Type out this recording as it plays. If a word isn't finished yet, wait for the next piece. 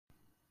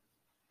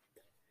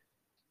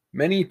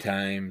Many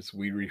times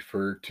we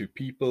refer to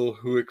people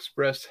who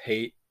express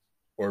hate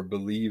or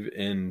believe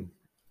in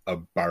a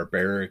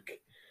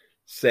barbaric,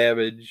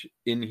 savage,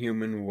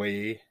 inhuman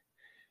way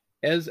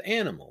as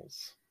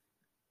animals.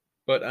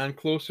 But on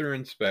closer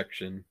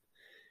inspection,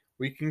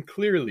 we can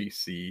clearly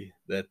see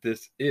that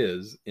this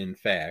is, in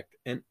fact,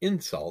 an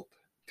insult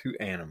to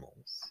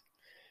animals.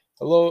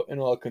 Hello and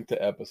welcome to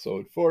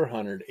episode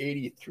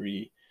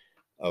 483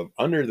 of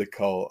Under the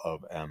Cull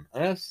of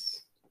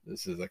MS.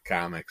 This is a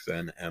Comics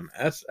and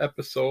MS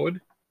episode.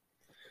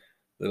 A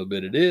little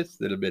bit of this,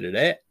 a little bit of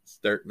that.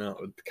 Starting out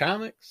with the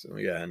comics. And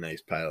we got a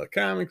nice pile of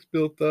comics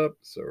built up.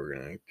 So we're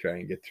going to try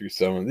and get through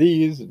some of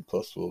these. And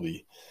plus we'll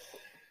be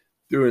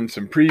doing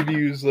some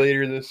previews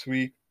later this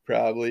week,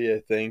 probably, I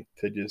think,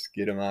 to just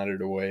get them out of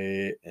the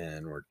way.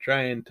 And we're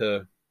trying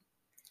to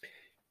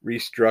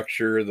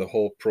restructure the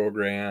whole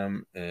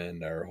program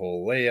and our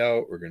whole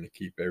layout. We're going to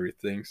keep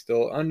everything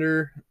still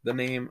under the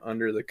name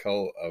Under the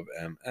Cull of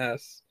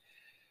MS.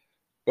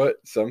 But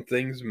some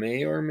things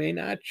may or may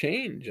not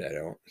change. I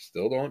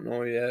still don't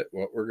know yet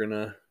what we're going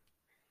to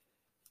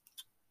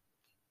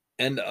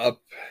end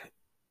up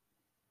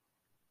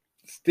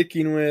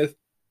sticking with,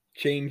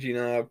 changing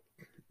up,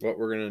 what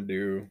we're going to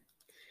do.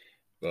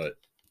 But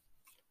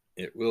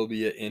it will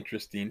be an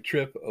interesting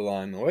trip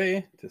along the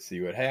way to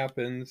see what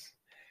happens.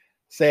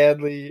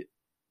 Sadly,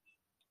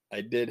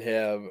 I did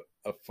have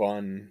a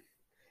fun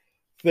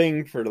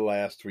thing for the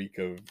last week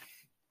of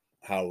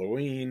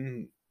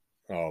Halloween.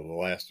 The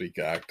last week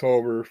of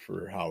October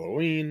for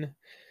Halloween.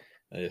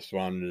 I just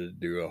wanted to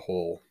do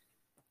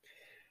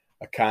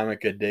a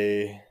comic a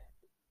day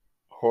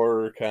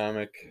horror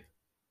comic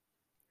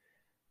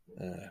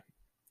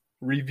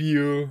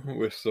review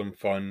with some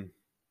fun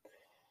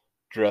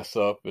dress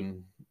up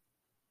and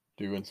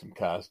doing some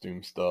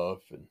costume stuff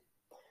and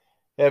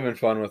having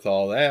fun with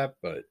all that.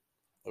 But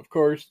of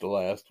course, the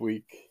last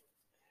week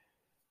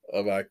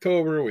of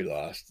October, we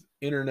lost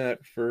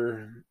internet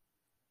for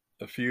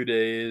a few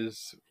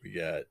days. We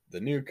got the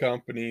new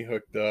company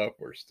hooked up.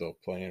 We're still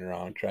playing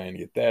around trying to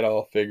get that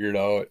all figured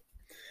out.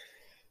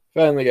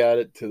 Finally got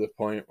it to the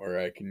point where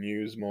I can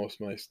use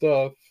most of my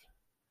stuff.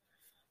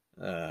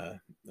 I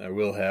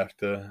will have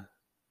to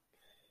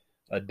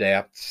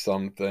adapt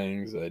some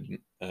things. I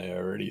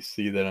already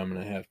see that I'm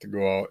going to have to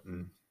go out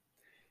and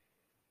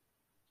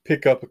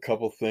pick up a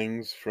couple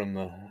things from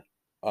the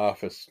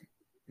Office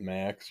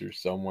Max or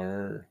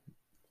somewhere.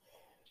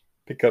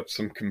 Pick up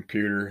some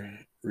computer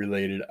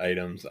related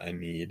items I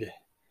need.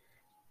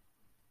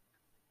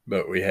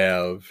 But we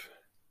have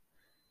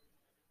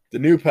the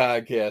new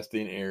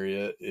podcasting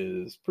area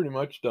is pretty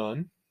much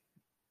done.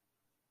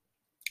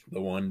 The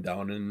one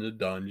down in the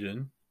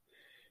dungeon.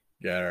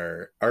 Got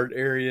our art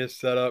area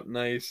set up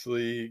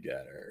nicely.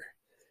 Got our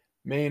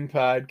main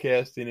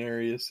podcasting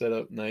area set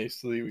up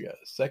nicely. We got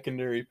a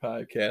secondary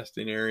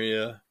podcasting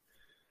area.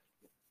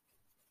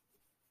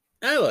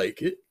 I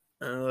like it.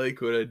 I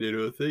like what I did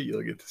with it.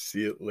 You'll get to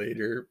see it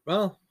later.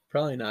 Well,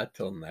 probably not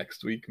till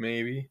next week,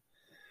 maybe.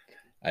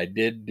 I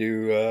did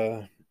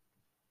do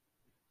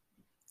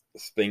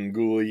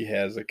Spenguli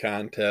has a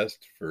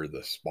contest for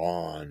the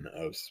spawn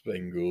of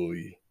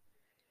Spenguli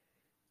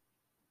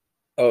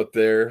out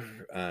there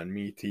on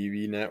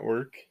MeTV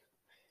network.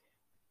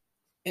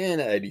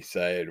 And I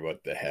decided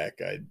what the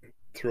heck, I'd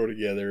throw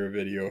together a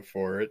video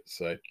for it.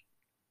 So I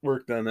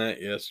worked on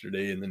that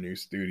yesterday in the new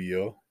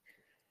studio.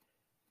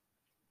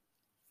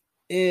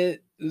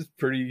 It was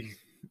pretty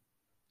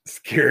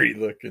scary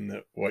looking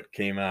at what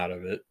came out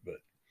of it, but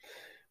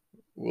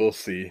we'll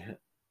see.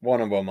 One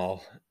of them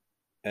I'll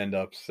end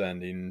up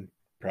sending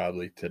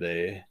probably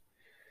today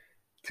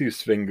to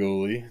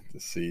Svengoolie to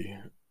see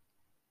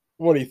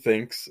what he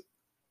thinks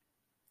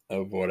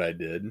of what I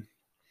did.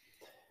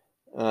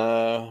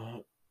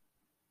 But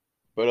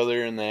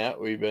other than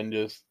that, we've been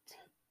just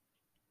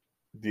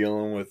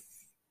dealing with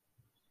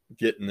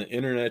getting the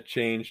internet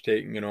change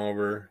taken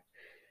over,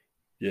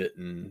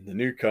 getting the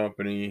new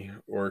company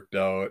worked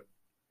out,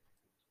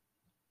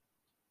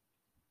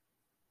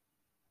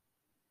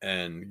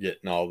 and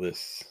getting all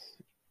this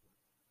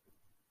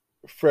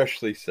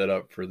freshly set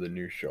up for the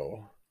new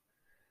show.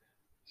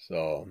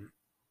 So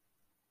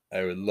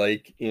I would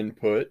like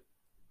input.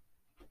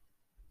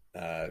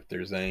 If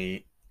there's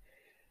any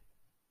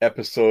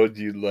episodes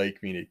you'd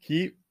like me to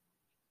keep,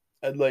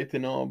 I'd like to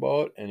know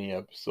about. Any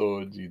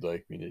episodes you'd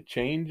like me to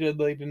change, I'd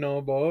like to know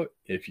about.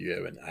 If you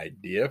have an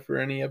idea for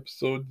any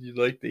episodes you'd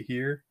like to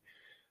hear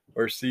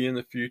or see in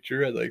the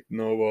future, I'd like to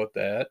know about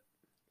that.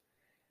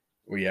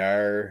 We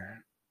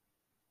are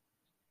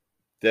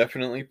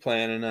definitely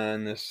planning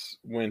on this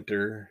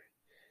winter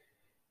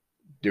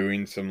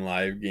doing some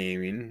live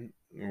gaming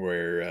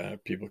where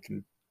people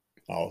can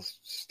all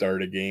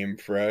start a game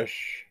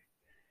fresh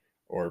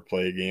or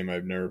play a game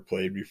I've never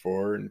played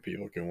before, and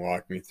people can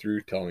walk me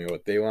through, tell me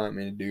what they want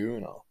me to do,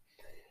 and I'll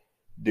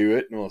do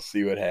it, and we'll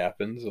see what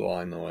happens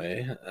along the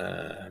way.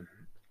 I'm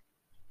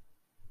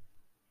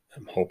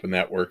hoping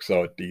that works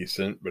out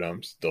decent, but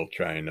I'm still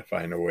trying to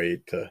find a way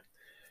to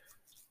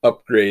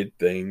upgrade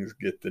things,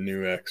 get the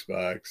new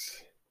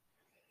Xbox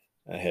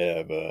I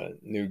have a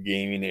new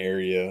gaming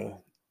area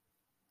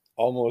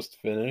almost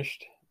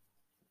finished.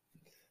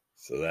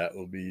 So that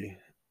will be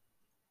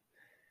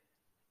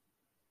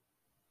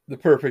the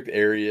perfect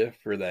area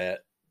for that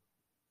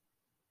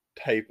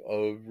type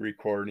of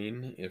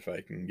recording. If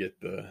I can get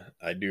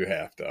I do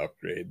have to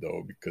upgrade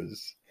though,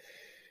 because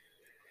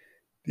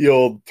the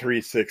old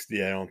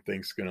 360 I don't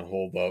think is going to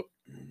hold up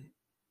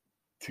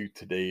to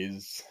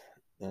today's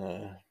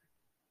uh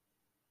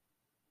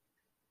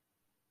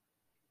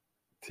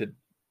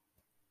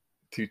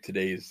to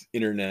today's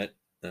internet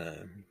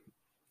uh,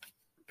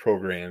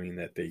 programming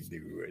that they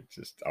do. It's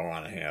just, I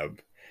want to have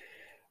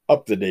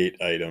up to date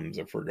items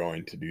if we're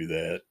going to do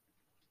that.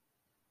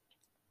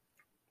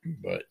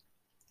 But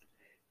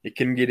it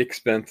can get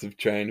expensive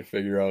trying to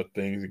figure out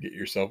things and get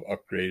yourself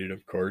upgraded,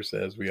 of course,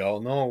 as we all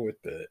know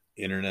with the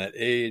internet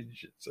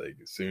age. It's like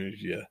as soon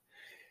as you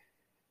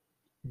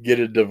get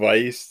a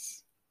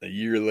device, a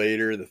year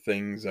later, the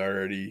thing's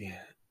already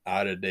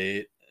out of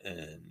date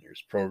and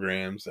there's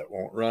programs that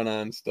won't run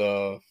on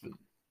stuff. And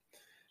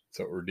that's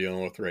what we're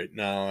dealing with right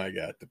now. I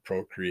got the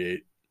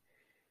Procreate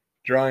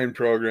drawing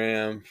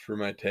program for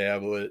my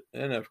tablet,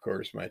 and of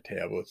course my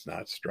tablet's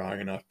not strong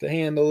enough to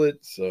handle it,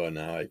 so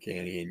now I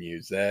can't even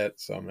use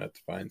that. So I'm gonna have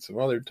to find some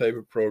other type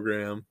of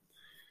program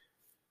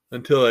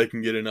until I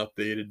can get an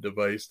updated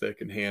device that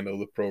can handle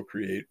the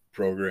Procreate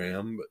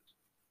program. But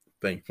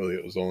thankfully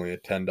it was only a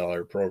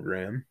 $10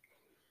 program.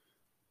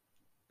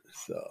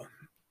 So,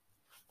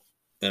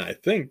 and I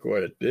think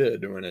what it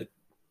did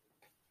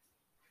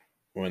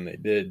when they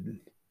did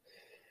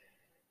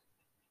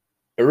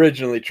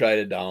originally try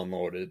to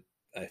download it,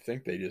 I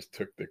think they just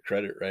took the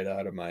credit right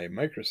out of my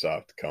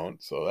Microsoft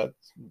account. So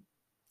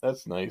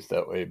that's nice.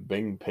 That way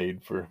Bing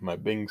paid for my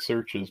Bing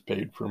searches,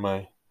 paid for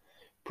my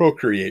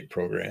Procreate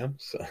program.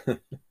 So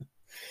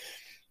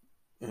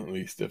at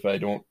least if I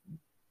don't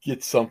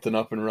get something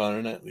up and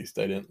running, at least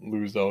I didn't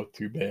lose out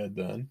too bad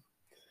then.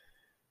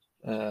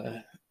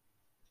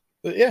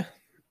 But yeah,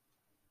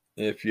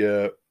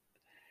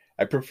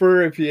 I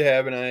prefer if you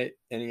have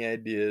any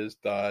ideas,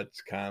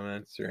 thoughts,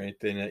 comments, or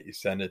anything, that you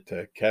send it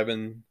to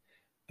Kevin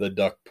the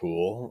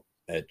Duckpool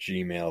at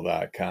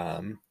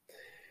gmail.com.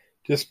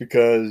 Just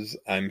because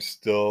I'm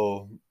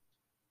still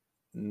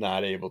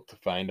not able to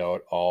find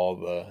out all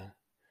the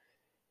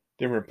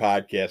different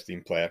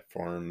podcasting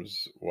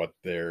platforms, what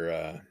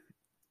their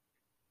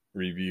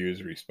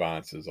reviews,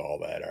 responses, all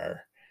that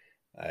are.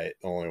 The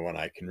only one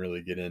I can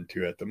really get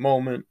into at the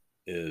moment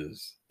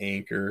is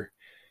Anchor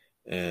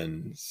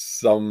and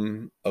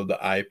some of the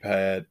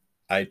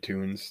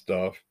iTunes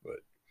stuff, but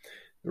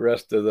the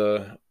rest of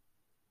the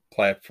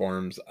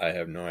platforms, I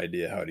have no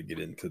idea how to get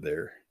into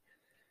their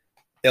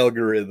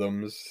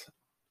algorithms.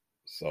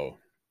 So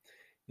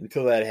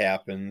until that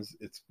happens,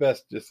 it's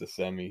best just to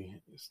send me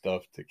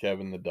stuff to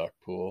Kevin the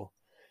Duckpool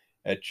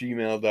at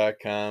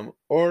gmail.com,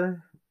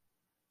 or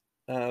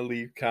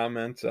leave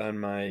comments on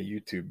my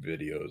YouTube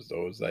videos.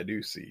 Those I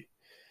do see,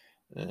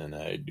 and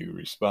I do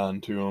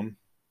respond to them.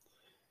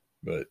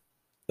 But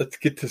let's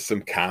get to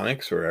some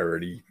comics. We're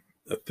already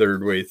a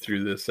third way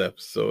through this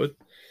episode,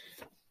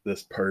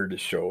 this part of the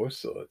show.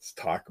 So let's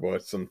talk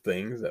about some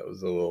things. That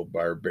was a little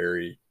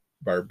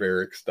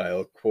barbaric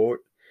style quote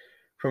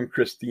from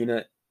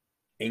Christina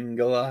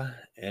Angela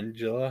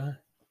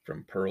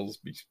from Pearls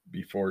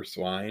Before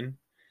Swine.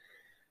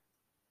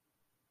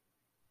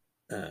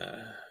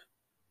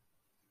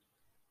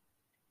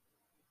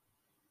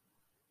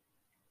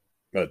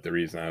 But the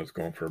reason I was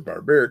going for a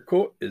barbaric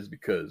quote is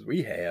because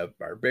we have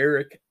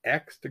Barbaric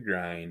Axe to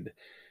Grind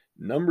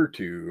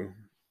 #2.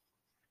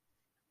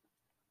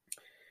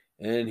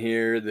 And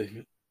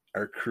here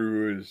our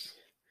crew is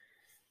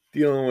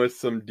dealing with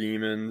some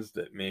demons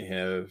that may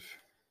have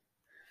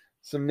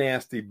some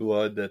nasty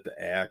blood that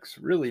the axe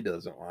really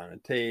doesn't want to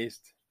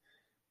taste.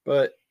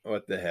 But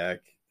what the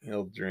heck,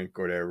 he'll drink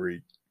whatever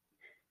he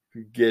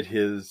can get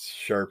his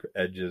sharp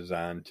edges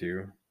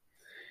onto.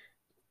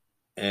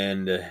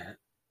 And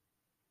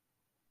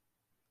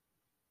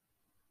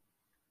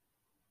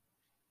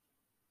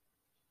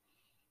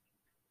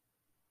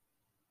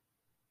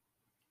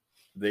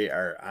they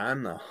are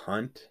on the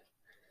hunt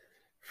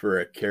for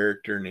a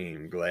character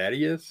named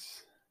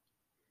Gladius.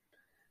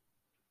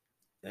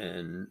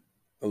 And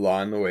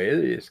along the way,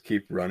 they just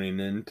keep running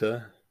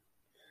into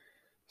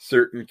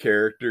certain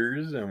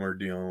characters, and we're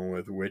dealing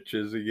with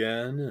witches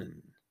again.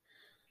 And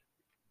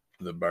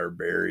the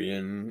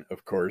barbarian,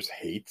 of course,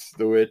 hates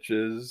the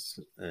witches.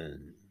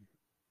 And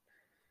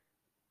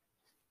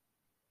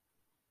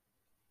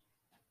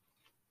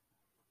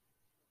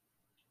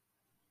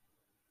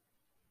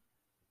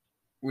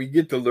we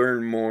get to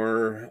learn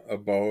more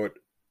about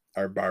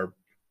our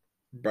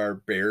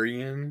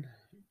barbarian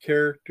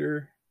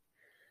character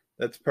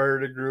that's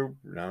part of the group.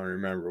 Now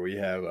remember, we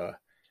have a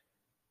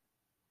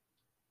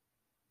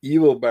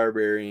evil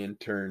barbarian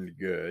turned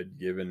good,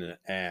 given an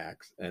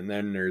axe, and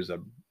then there's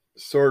a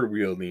sword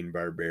wielding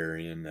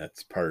barbarian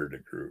that's part of the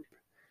group.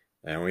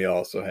 And we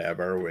also have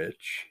our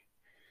witch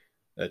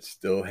that's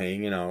still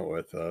hanging out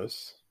with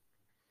us.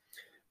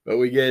 But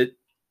we get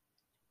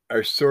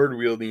our sword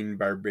wielding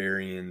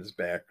barbarian's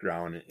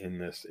background in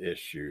this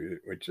issue,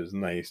 which is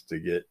nice to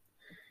get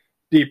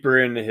deeper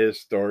into his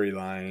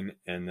storyline.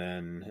 And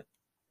then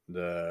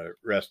the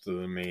rest of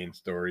the main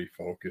story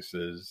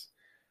focuses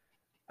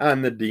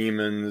on the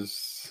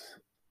demons,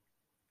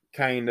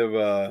 kind of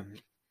a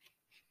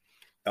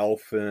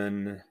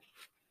elfin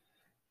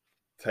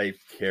type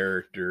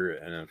character,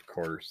 and of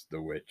course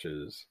the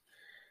witches.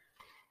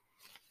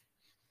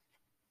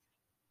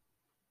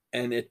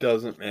 And it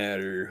doesn't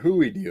matter who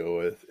we deal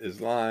with as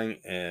long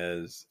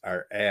as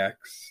our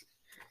axe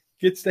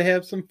gets to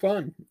have some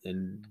fun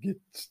and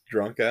gets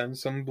drunk on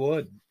some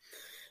blood.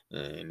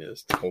 And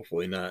it's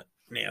hopefully not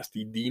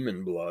nasty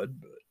demon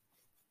blood,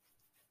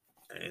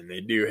 but and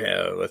they do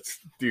have let's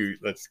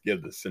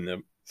give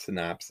the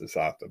synopsis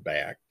off the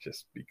back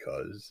just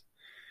because.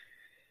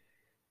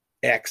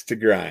 Axe to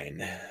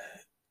grind.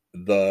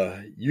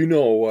 The you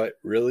know what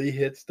really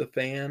hits the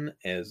fan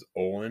as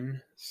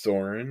Owen,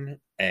 Soren,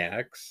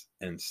 Axe,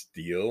 and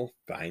Steel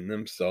find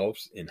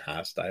themselves in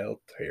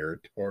hostile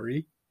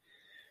territory.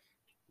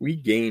 We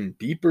gain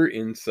deeper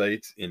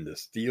insights into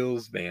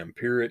Steel's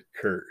vampiric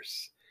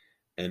curse,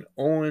 and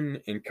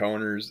Owen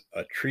encounters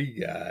a tree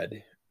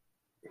god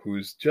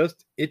who's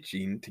just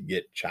itching to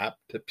get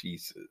chopped to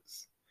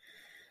pieces.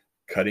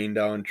 Cutting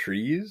down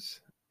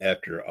trees,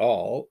 after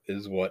all,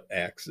 is what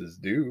axes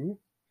do.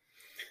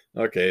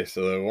 Okay,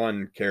 so the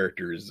one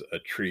character is a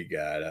tree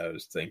god. I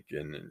was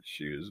thinking, and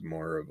she was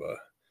more of a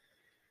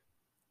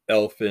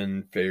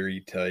elfin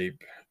fairy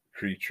type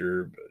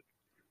creature, but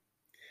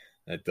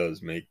that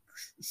does make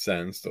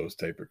sense. Those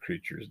type of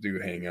creatures do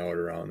hang out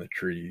around the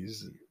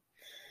trees,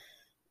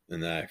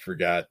 and I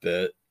forgot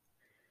that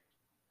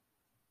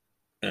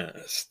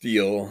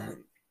Steel,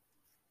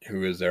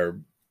 who is our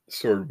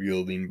sword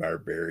wielding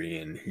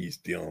barbarian, he's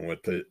dealing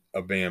with a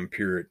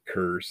vampiric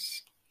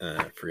curse.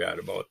 I forgot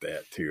about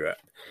that too.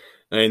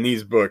 And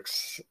these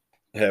books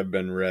have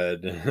been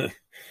read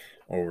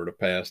over the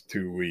past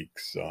 2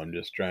 weeks, so I'm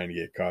just trying to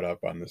get caught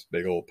up on this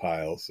big old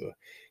pile. So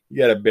you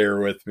got to bear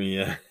with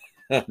me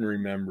on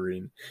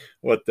remembering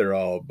what they're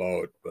all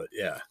about. But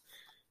yeah,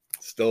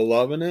 still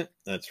loving it.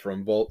 That's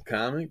from Volt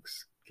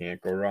Comics.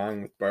 Can't go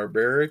wrong with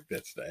Barbaric.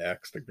 That's the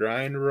Axe to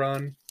Grind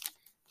run.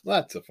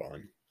 Lots of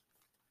fun.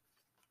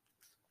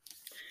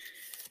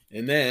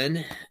 And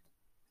then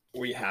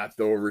we hopped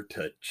over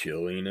to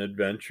Chilling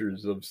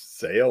Adventures of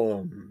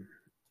Salem,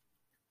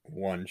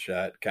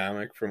 one-shot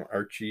comic from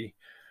Archie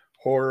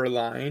Horror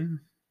Line.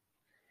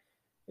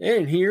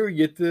 And here we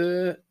get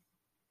to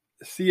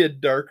see a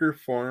darker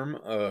form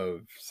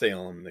of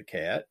Salem the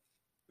cat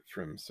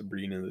from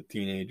Sabrina the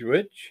Teenage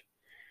Witch.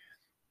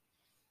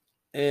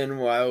 And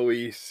while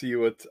we see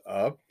what's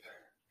up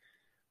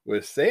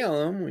with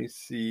Salem, we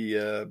see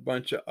a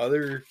bunch of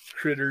other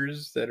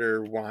critters that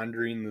are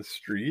wandering the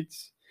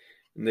streets.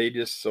 And they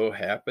just so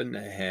happen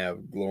to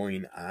have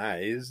glowing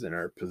eyes and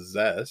are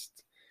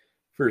possessed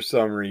for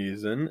some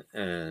reason.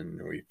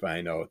 And we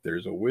find out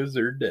there's a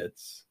wizard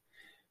that's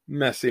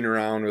messing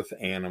around with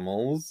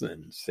animals,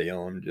 and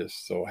Salem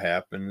just so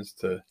happens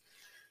to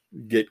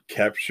get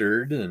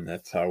captured, and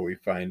that's how we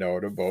find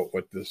out about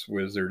what this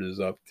wizard is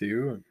up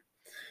to.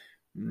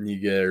 And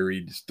you gotta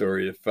read the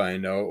story to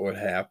find out what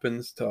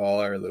happens to all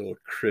our little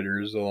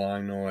critters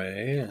along the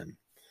way.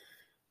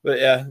 But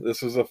yeah,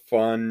 this was a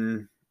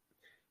fun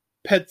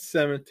Pet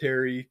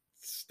Cemetery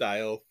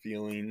style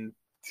feeling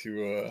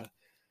to a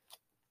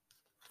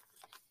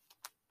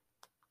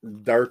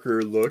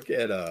darker look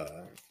at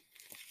a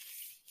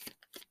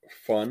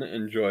fun,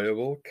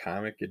 enjoyable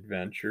comic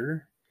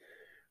adventure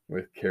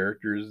with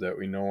characters that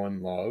we know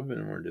and love,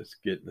 and we're just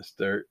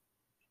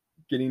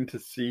getting to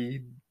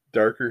see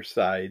darker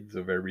sides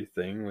of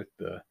everything with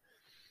the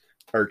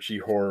Archie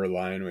Horror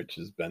Line, which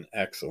has been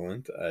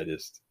excellent.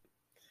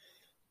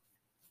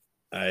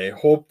 I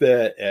hope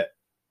that at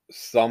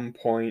some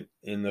point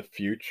in the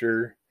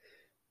future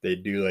they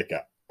do like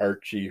a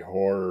Archie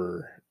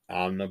Horror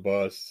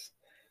omnibus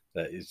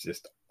that is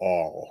just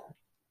all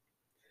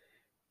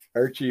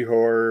Archie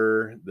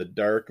Horror, the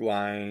dark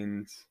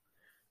lines,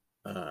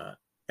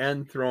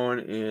 and throwing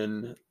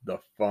in the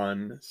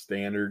fun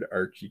standard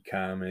Archie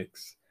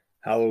comics,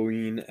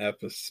 Halloween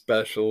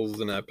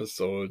specials and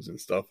episodes and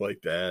stuff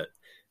like that.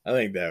 I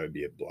think that would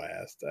be a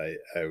blast.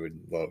 I would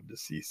love to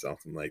see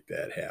something like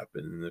that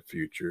happen in the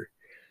future.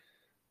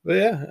 But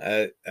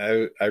yeah,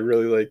 I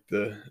really like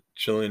the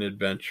Chilling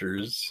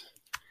Adventures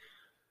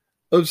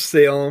of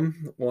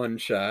Salem one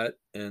shot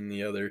and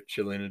the other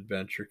Chilling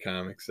Adventure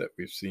comics that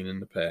we've seen in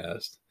the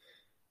past.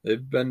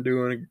 They've been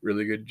doing a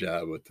really good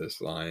job with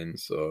this line,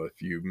 so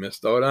if you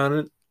missed out on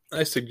it,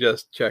 I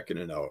suggest checking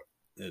it out.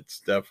 It's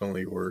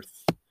definitely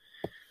worth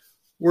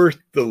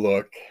the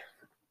look.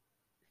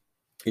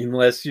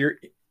 Unless you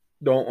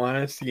don't want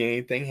to see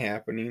anything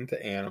happening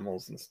to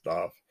animals and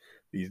stuff,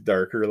 these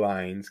darker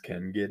lines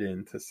can get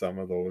into some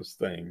of those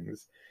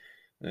things,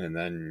 and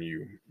then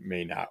you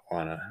may not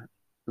want to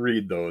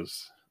read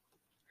those.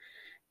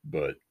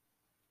 But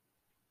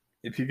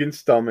if you can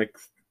stomach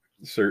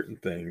certain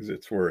things,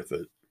 it's worth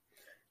it.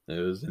 It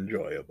was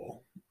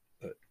enjoyable.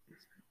 But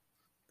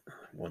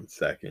 1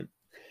 second.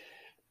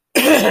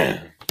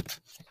 I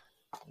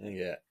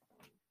got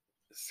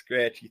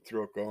scratchy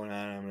throat going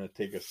on. I'm going to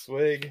take a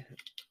swig.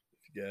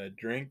 If you got a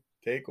drink,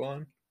 take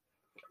one.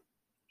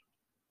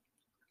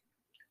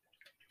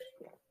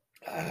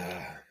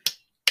 My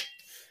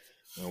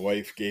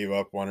wife gave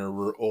up one of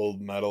her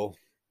old metal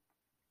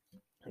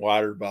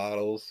water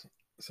bottles,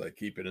 so I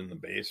keep it in the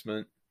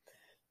basement.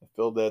 I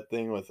filled that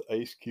thing with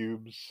ice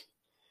cubes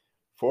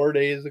 4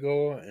 days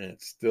ago, and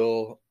it's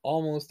still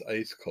almost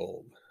ice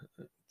cold.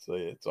 So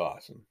it's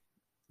awesome.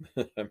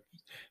 I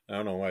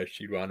don't know why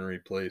she'd want to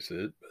replace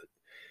it, but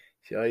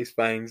she always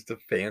finds the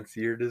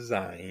fancier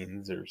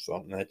designs or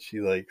something that she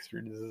likes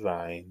for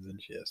designs,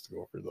 and she has to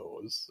go for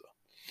those. So.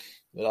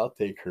 But I'll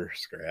take her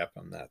scrap.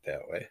 I'm not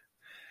that way.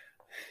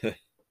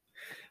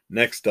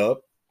 Next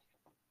up,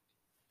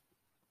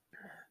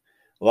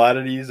 a lot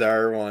of these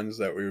are ones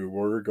that we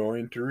were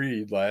going to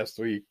read last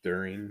week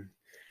during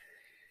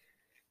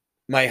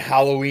my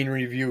Halloween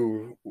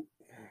review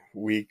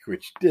week,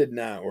 which did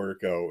not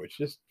work out, which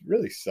just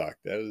really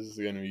sucked. That was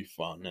going to be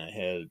fun.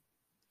 I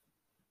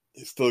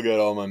still got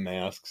all my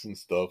masks and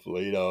stuff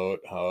laid out,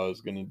 how I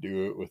was going to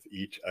do it with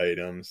each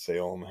item.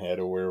 Salem had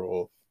a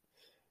werewolf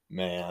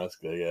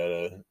mask.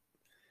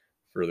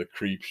 For the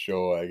creep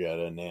show, I got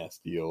a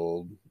nasty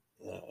old,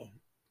 the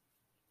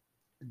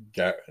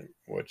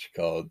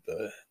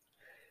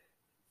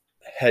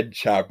head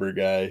chopper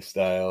guy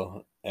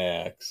style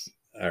axe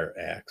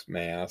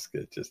mask.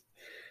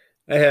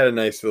 I had a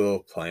nice little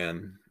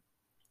plan.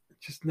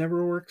 It just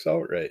never works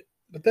out right,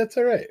 but that's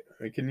all right.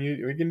 We can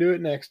do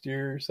it next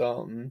year or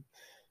something.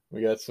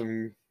 We got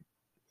some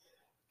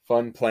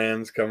fun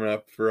plans coming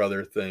up for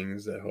other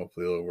things that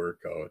hopefully will work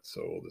out.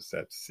 So we'll just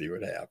have to see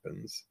what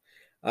happens.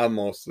 I'm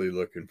mostly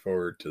looking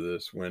forward to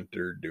this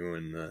winter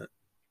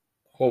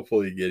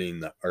hopefully getting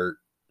the art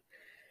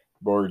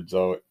boards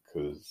out,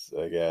 because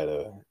I got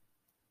a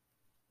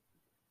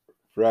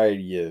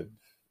variety of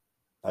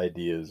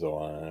ideas I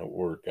want to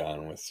work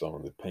on with some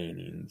of the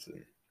paintings,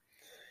 and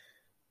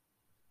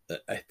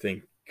that I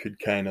think could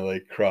kind of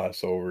like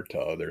cross over to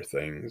other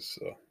things.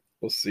 So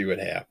we'll see what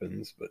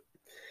happens, but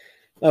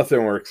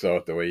nothing works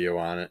out the way you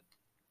want it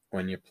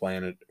when you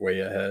plan it way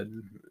ahead,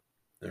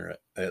 or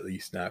at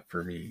least not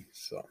for me.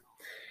 So,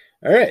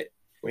 all right,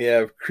 we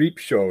have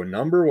Creepshow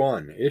number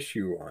 1,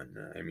 issue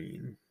 1. I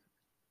mean,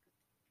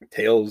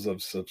 Tales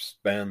of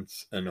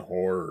Suspense and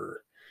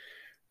Horror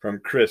from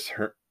Chris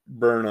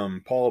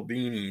Burnham, Paul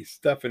Beanie,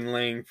 Stephen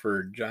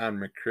Langford, John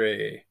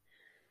McCrae,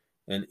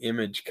 and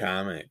Image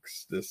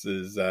Comics. This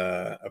is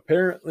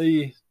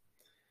apparently,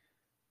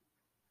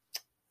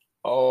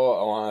 I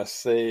want to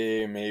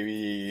say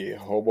maybe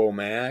Hobo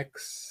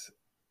Max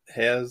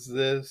has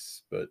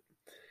this, but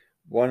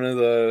one of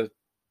the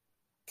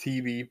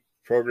TV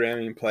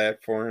programming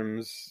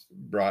platforms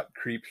brought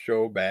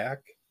Creepshow back.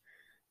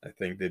 I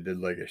think they did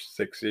like a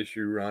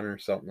 6-issue run or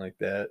something like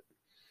that.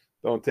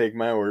 Don't take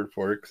my word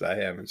for it, because I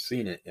haven't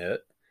seen it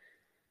yet.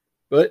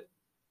 But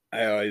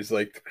I always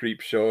like the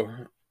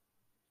Creepshow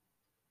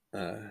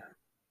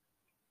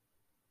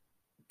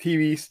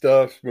TV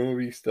stuff,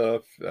 movie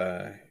stuff,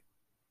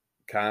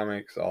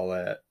 comics, all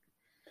that.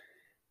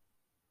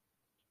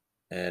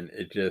 And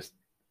it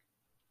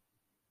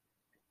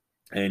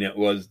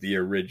was the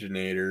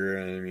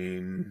originator, I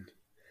mean,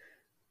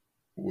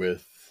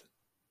 with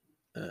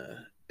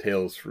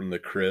Tales from the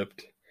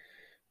Crypt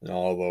and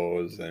all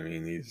those. I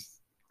mean,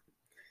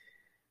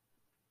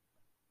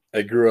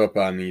 I grew up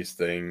on these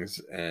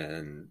things,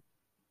 and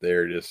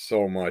they're just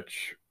so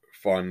much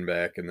fun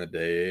back in the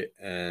day,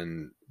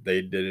 and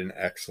they did an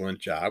excellent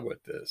job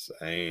with this.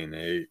 I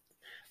mean,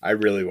 I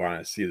really want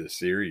to see the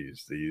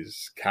series.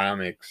 These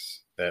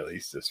comics, at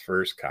least this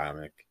first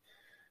comic,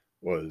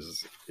 it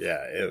was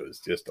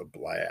just a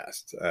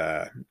blast.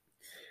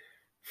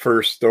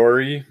 First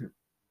story,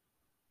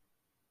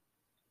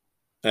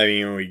 I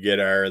mean, we get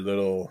our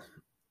little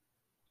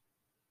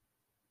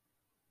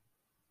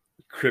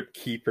crypt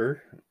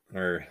keeper,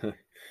 or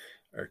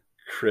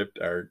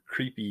our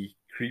creepy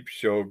creep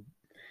show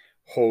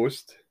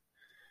host,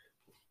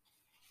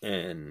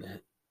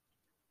 and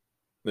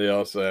they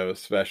also have a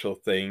special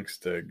thanks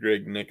to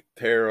Greg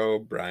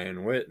Nicotero, Brian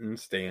Witten,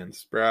 Stan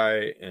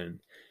Spry, and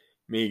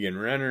Megan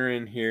Renner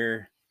in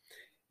here.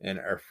 And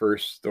our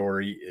first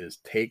story is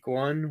Take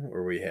One,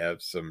 where we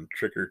have some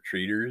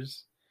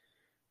trick-or-treaters.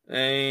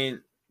 And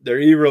they're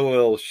evil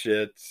little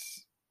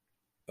shits,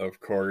 of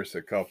course,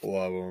 a couple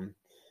of them.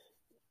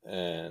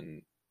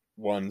 And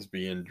one's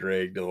being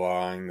dragged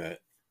along that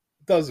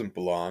doesn't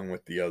belong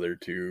with the other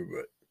two,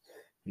 but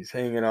he's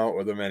hanging out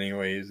with them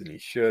anyways, and he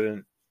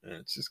shouldn't. And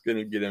it's just going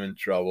to get him in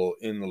trouble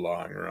in the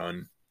long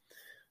run.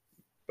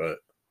 But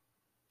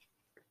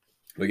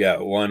we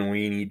got one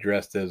weenie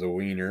dressed as a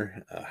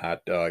wiener, a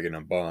hot dog, and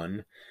a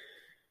bun.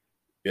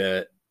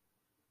 Got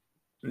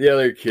the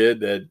other kid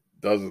that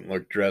doesn't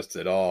look dressed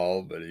at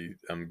all, but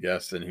I'm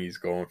guessing he's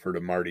going for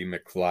the Marty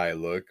McFly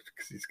look,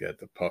 because he's got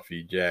the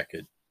puffy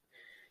jacket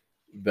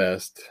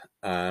vest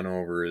on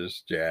over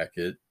his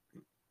jacket.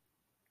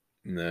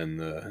 And then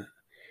the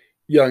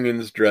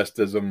youngins dressed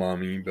as a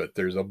mummy, but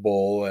there's a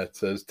bowl that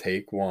says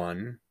take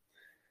one.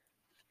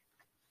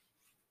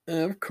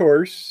 And of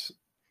course,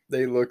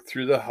 they look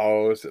through the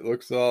house. It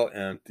looks all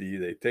empty.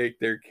 They take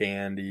their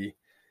candy.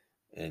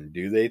 And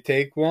do they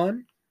take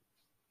one?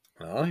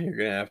 Well, you're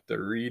going to have to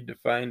read to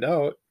find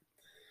out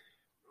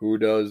who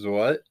does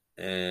what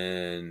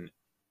and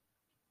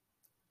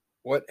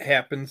what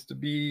happens to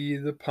be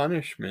the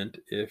punishment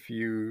if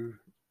you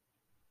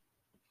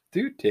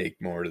do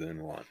take more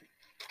than one.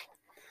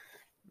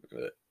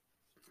 But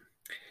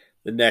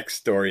the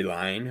next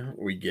storyline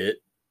we get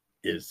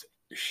is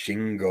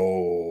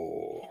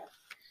Shingo.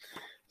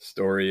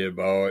 Story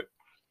about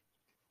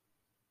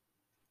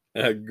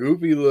a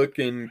goofy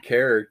looking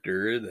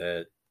character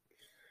that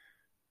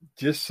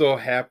just so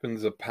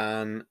happens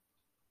upon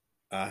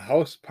a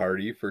house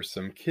party for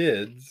some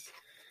kids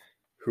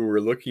who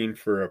were looking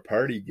for a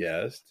party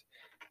guest,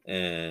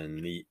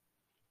 and the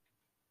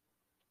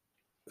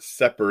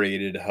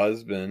separated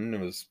husband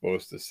was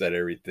supposed to set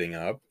everything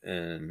up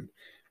and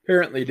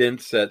apparently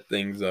didn't set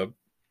things up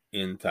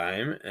in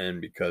time,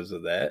 and because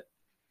of that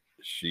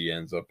she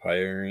ends up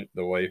hiring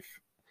the wife.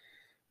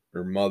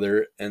 Her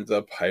mother ends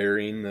up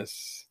hiring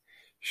this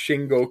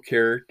Shingo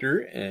character,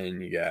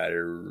 and you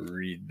gotta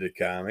read the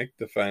comic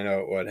to find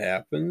out what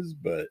happens,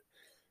 but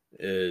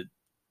it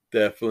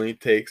definitely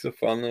takes a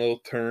fun little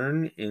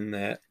turn in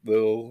that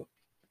little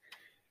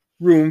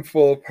room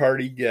full of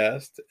party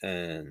guests.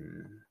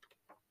 And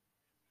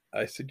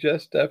I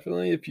suggest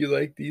definitely, if you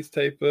like these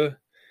type of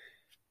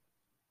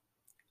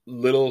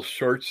little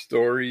short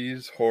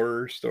stories,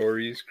 horror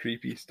stories,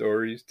 creepy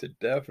stories, to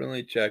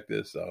definitely check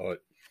this out.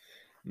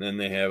 And then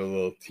they have a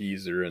little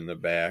teaser in the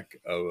back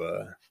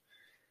of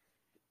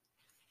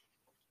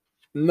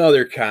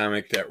another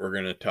comic that we're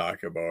going to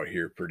talk about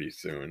here pretty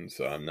soon.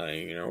 So I'm not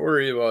even going to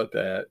worry about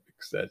that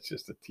because that's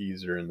just a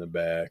teaser in the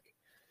back.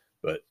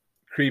 But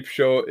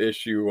Creepshow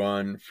issue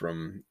 1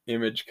 from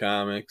Image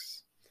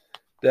Comics.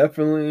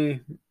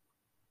 Definitely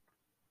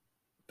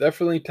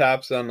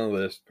tops on the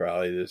list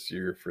probably this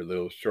year for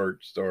little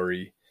short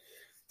story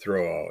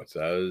throwouts.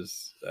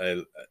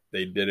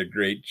 They did a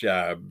great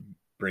job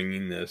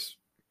bringing this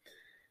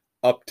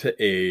up to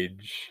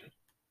age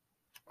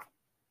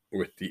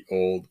with the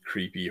old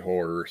creepy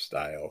horror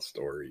style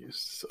stories.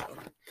 So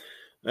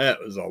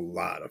that was a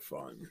lot of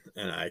fun,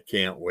 and I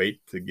can't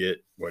wait to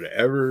get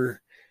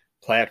whatever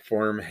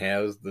platform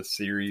has the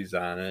series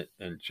on it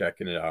and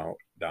checking it out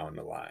down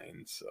the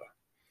line. So,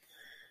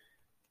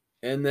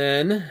 and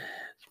then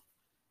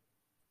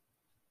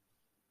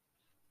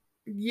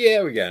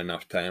yeah, we got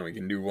enough time. We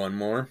can do one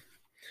more.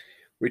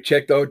 We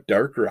checked out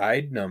Dark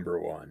Ride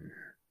 #1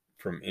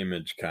 from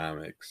Image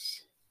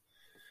Comics.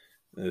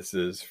 This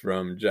is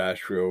from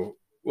Joshua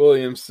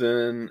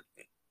Williamson,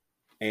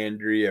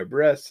 Andrea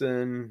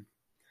Bresson.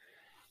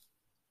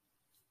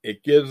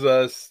 It gives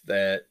us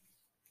that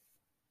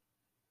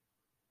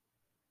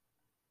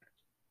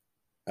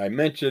I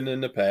mentioned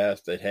in the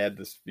past, it had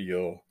this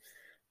feel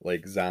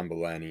like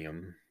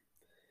Zombilenium,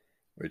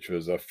 which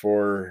was a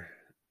 4-part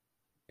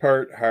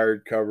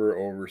hardcover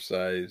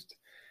oversized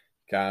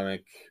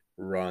comic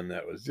run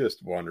that was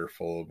just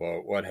wonderful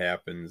about what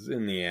happens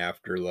in the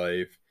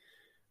afterlife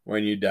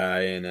when you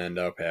die and end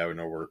up having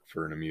to work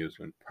for an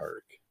amusement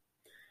park.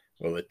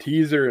 Well, the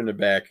teaser in the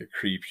back of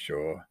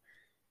Creepshow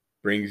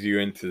brings you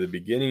into the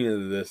beginning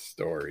of this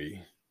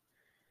story,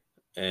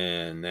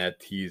 and that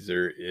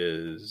teaser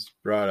is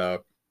brought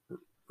up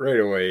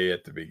right away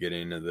at the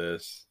beginning of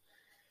this,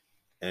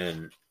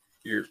 and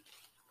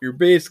you're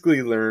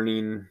basically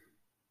learning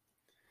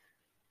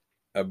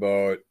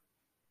about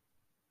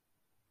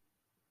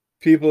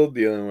people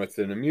dealing with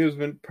an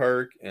amusement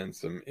park and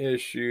some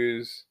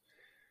issues.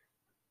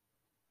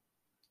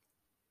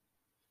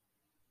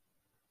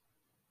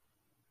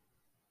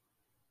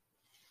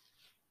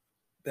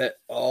 That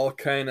all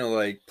kind of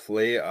like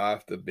play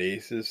off the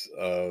basis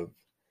of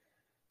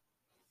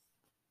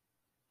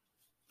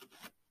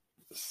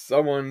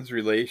someone's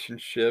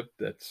relationship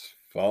that's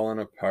fallen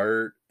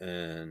apart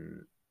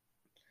and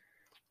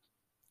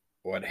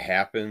what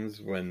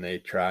happens when they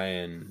try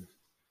and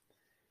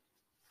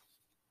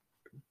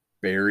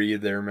bury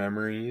their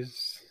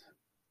memories,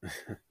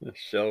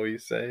 shall we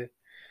say.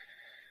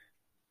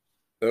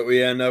 But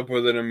we end up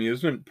with an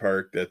amusement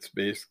park that's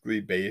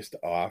basically based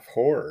off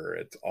horror.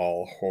 It's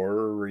all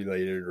horror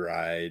related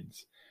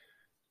rides,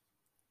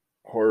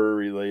 horror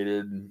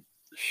related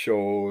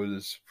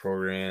shows,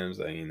 programs.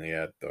 I mean, they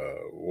got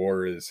the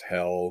War is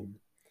Hell,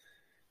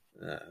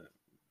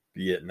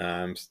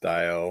 Vietnam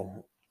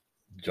style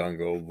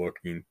jungle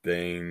looking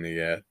thing. They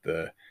got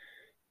the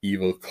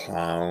evil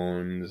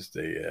clowns.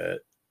 They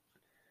got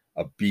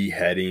a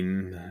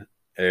beheading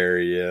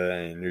area,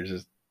 and there's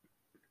just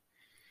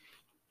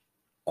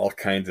all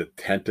kinds of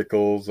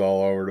tentacles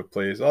all over the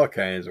place, all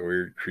kinds of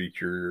weird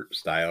creature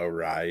style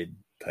ride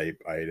type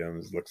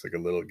items. Looks like a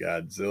little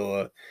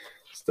Godzilla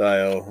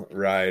style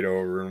ride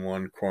over in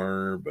one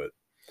corner. But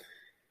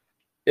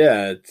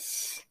yeah,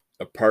 it's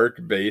a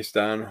park based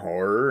on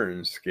horror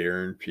and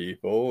scaring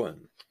people,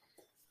 and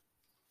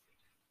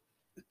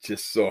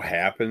just so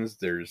happens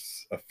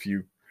there's a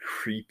few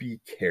creepy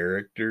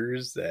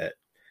characters that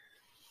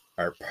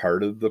are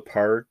part of the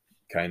park,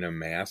 kind of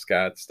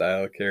mascot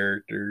style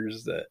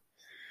characters that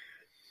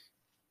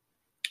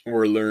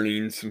we're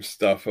learning some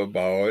stuff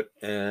about.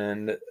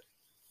 And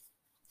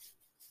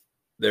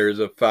there's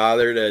a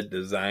father that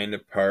designed the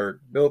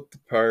park, built the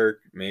park,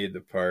 made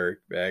the park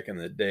back in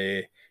the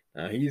day.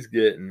 Now he's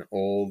getting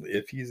old.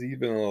 If he's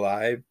even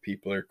alive,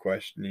 people are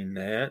questioning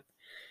that.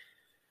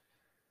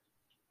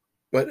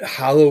 But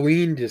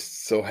Halloween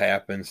just so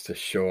happens to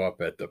show up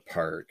at the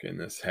park, and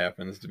this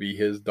happens to be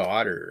his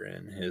daughter,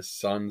 and his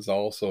son's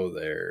also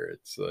there.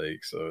 It's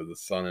like, so the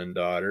son and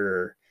daughter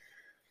are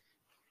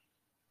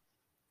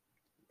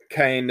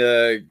kind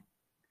of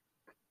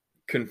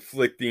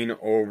conflicting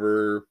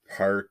over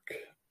park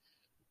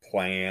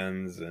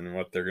plans and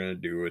what they're going to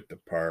do with the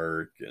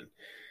park and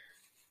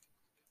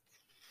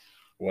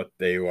what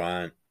they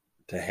want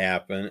to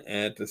happen.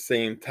 And at the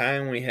same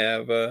time, we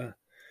have a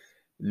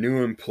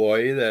new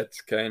employee that's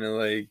kind of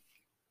like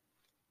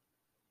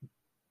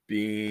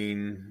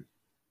being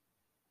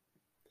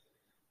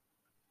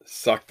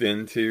sucked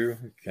into,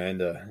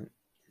 kind of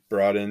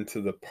brought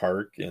into the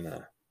park in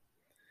a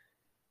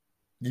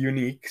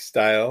unique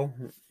style,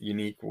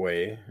 unique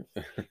way.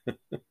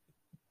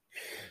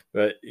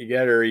 But you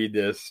got to read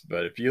this.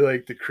 But if you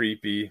like the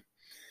creepy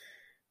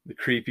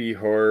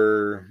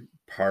horror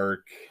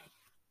park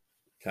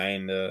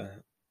kind of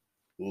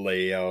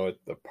layout,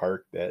 the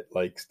park that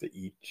likes to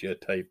eat you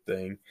type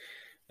thing,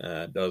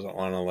 doesn't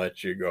want to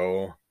let you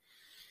go.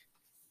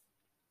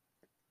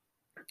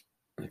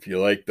 If you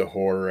like the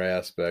horror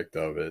aspect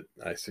of it,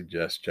 I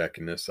suggest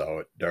checking this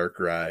out. Dark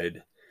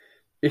Ride,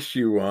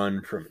 issue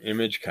 1 from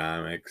Image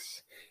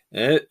Comics.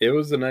 And it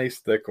was a nice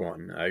thick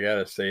one. I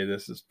gotta say,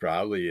 this is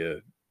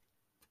probably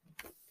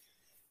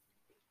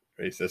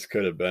this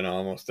could have been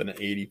almost an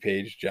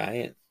 80-page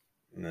giant.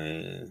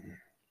 There's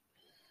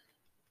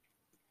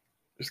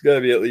got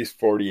to be at least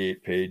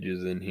 48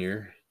 pages in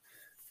here.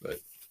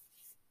 But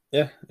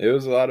yeah, it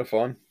was a lot of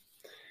fun.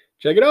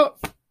 Check it out.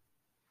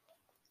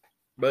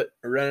 But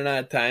we're running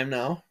out of time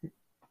now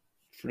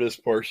for this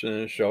portion of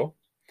the show.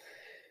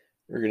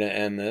 We're going to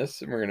end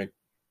this, and we're going to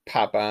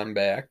pop on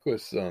back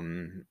with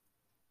some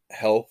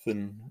health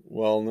and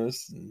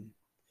wellness and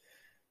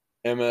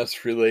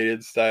MS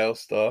related style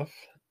stuff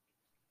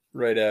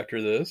right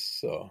after this.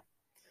 So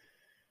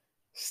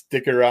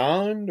stick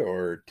around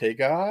or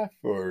take off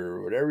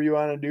or whatever you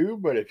want to do.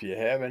 But if you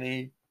have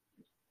any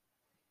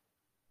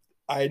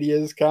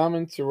ideas,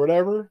 comments, or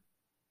whatever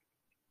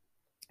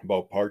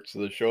about parts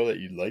of the show that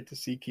you'd like to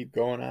see keep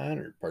going on,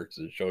 or parts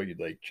of the show you'd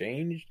like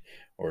changed,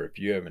 or if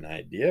you have an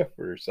idea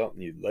for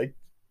something you'd like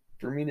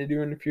for me to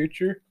do in the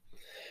future,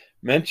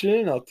 mention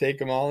it. I'll take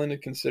them all into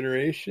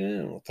consideration,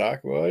 and we'll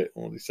talk about it,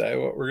 and we'll decide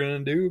what we're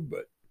going to do.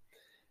 But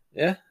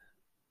yeah,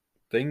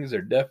 things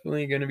are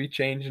definitely going to be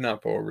changing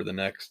up over the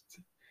next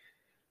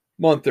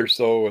month or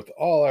so with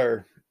all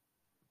our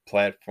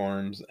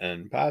platforms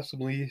and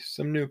possibly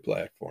some new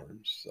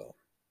platforms. So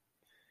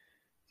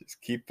just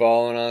keep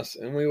following us,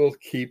 and we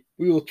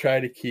will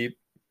try to keep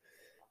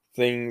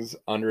things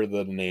under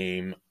the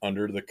name,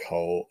 under the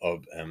cull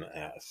of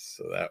MS.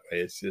 So that way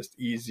it's just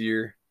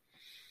easier.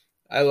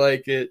 I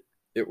like it.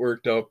 It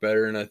worked out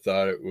better than I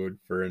thought it would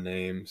for a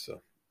name.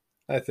 So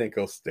I think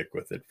I'll stick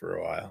with it for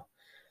a while.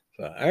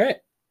 So, all right.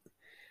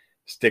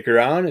 Stick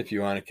around if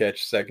you want to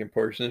catch the second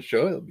portion of the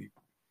show. It'll be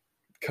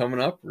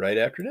coming up right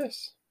after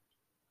this.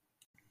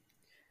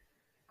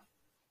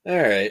 All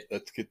right.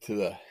 Let's get to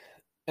the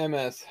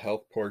MS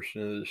health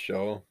portion of the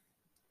show.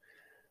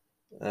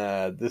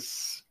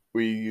 Last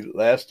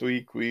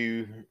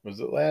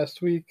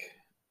week?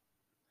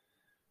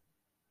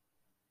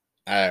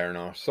 I don't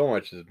know. So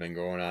much has been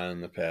going on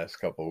in the past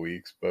couple of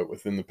weeks, but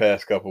within the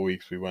past couple of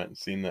weeks, we went and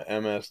seen the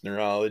MS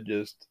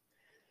neurologist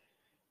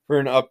for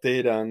an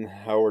update on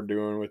how we're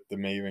doing with the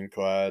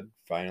Mavenclad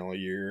final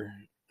year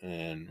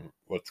and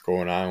what's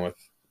going on with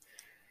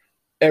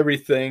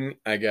everything.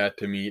 I got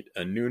to meet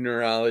a new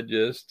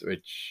neurologist,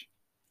 which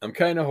I'm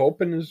kind of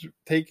hoping is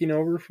taking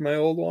over for my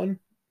old one,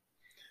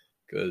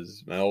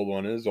 because my old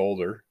one is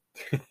older.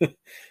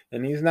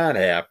 And he's not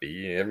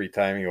happy. Every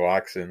time he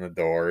walks in the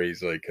door,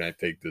 he's like, "Can I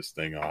take this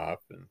thing off?"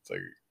 And it's like,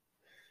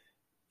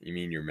 "You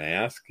mean your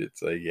mask?"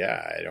 It's like,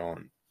 "Yeah, I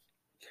don't.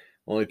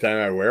 Only time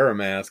I wear a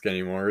mask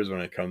anymore is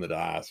when I come to the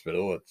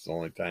hospital. It's the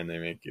only time they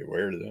make you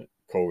wear the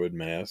COVID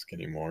mask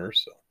anymore."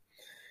 So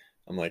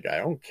I'm like, "I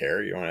don't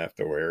care. You don't have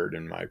to wear it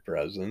in my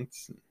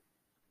presence."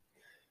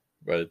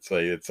 But it's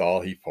like, it's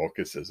all he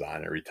focuses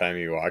on every time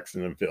he walks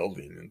in the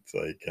building. It's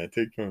like, "Can I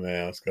take my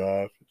mask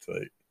off?" It's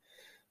like,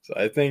 so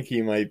I think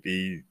he might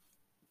be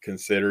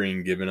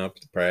considering giving up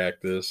the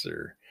practice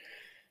or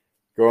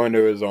going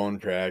to his own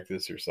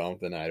practice or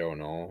something. I don't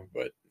know,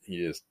 but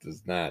he just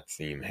does not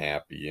seem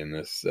happy. And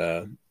this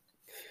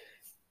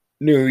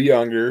new,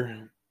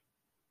 younger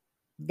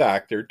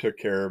doctor took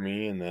care of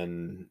me, and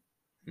then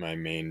my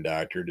main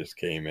doctor just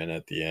came in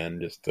at the end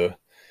just to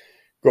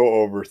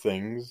go over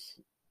things,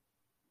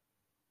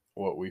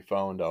 what we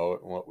found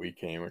out and what we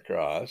came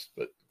across.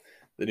 But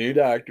The new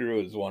doctor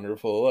was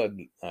wonderful,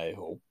 and I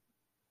hope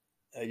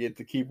I get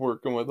to keep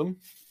working with him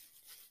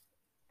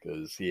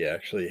because he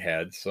actually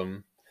had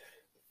some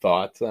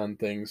thoughts on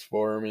things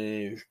for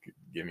me,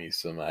 give me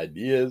some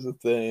ideas of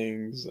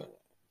things.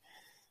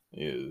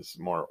 He is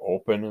more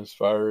open as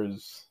far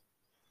as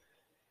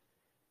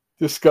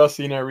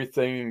discussing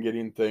everything and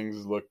getting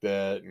things looked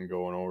at and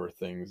going over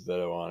things that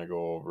I want to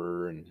go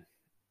over, and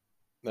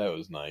that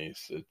was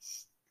nice.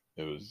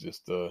 It was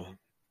just a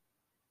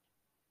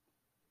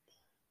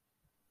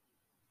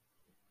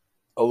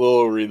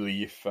little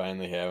relief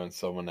finally having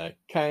someone that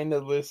kind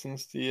of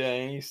listens to you,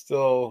 and you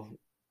still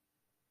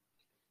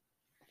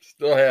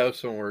have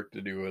some work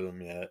to do with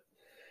him yet.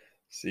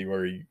 See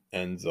where he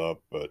ends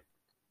up, but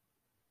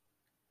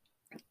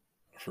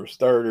for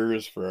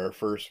starters, for our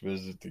first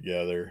visit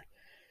together,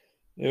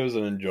 it was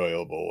an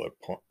enjoyable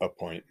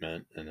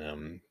appointment,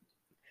 and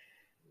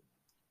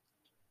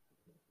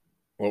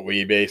what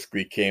we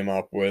basically came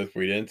up with,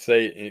 we didn't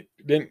say it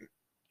didn't.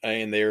 I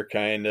mean, they were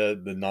kind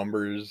of the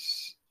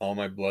numbers. All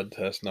my blood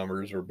test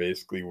numbers were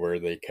basically where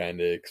they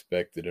kind of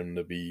expected them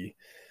to be.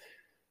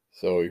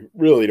 So you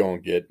really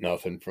don't get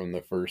nothing from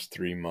the first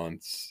 3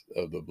 months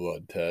of the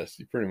blood test.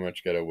 You pretty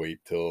much got to wait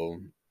till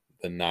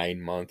the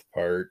 9-month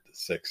part, the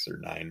 6 or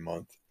 9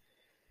 month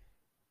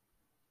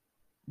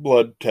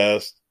blood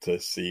test to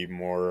see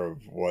more of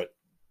what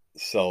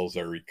cells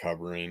are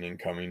recovering and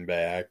coming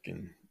back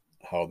and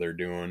how they're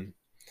doing.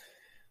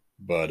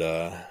 But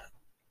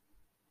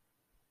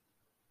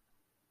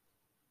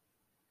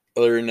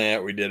other than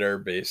that, we did our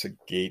basic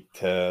gait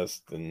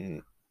test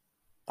and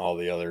all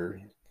the other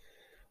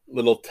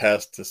little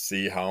tests to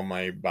see how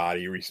my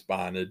body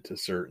responded to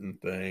certain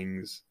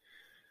things.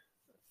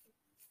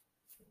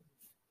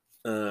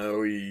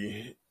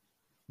 We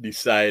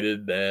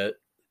decided that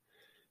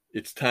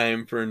it's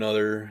time for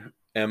another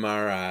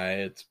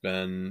MRI. It's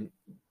been,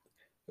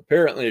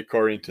 apparently,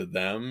 according to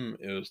them,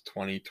 it was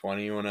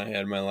 2020 when I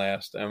had my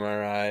last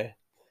MRI,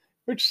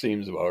 which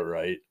seems about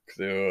right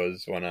because it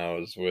was when I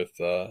was with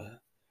the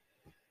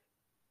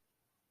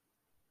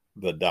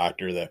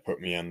doctor that put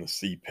me on the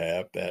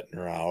CPAP, that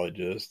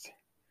neurologist.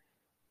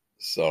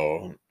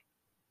 So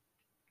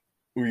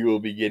we will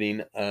be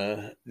getting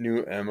a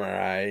new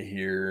MRI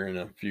here in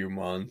a few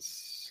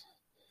months.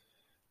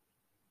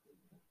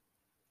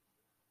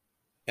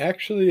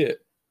 Actually,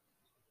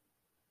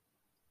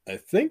 I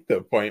think the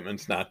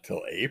appointment's not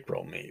till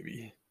April,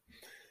 maybe.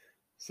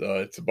 So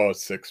it's about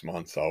 6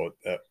 months out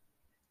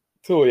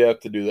till we have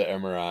to do the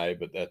MRI,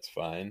 but that's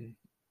fine.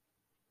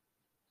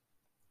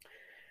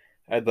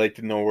 I'd like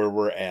to know where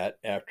we're at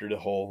after the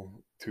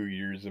whole 2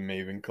 years of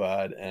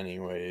Mavenclad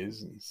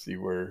anyways, and see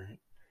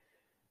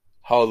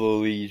how the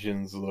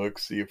lesions look,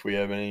 see if we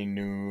have any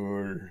new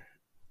or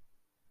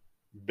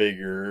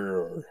bigger,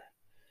 or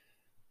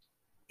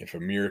if a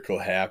miracle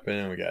happened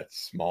and we got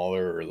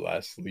smaller or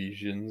less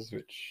lesions,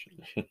 which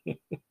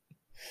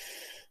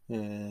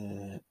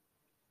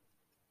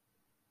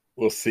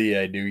we'll see.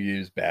 I do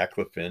use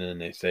baclofen,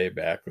 and they say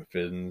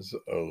baclofen's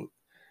a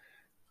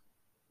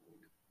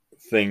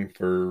thing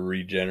for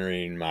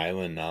regenerating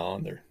myelin now.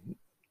 They're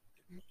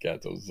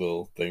got those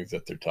little things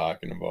that they're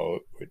talking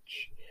about,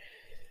 which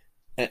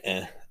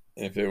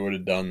if it would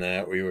have done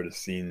that, we would have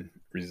seen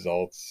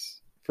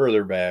results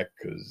further back,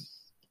 because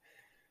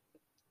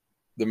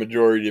the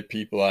majority of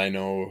people I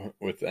know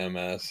with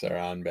MS are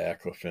on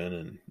baclofen,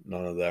 and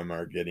none of them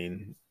are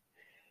getting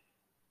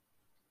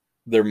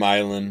their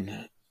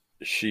myelin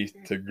sheath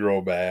to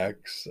grow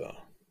back. So,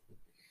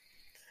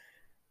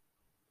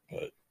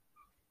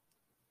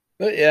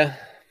 but yeah,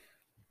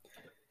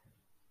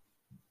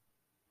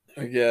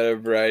 I got a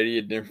variety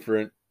of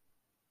different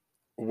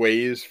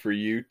ways for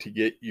you to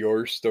get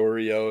your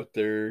story out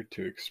there,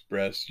 to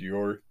express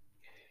your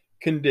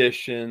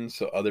condition,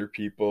 so other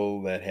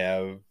people that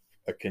have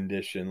a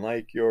condition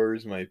like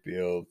yours might be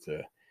able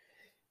to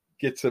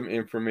get some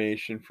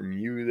information from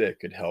you that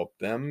could help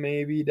them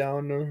maybe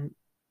down the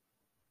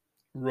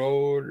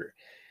road.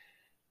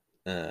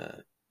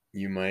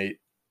 You might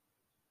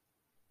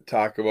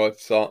talk about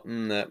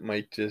something that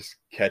might just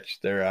catch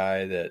their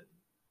eye that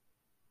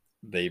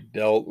they've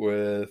dealt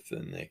with,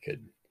 and they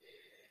could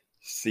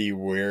see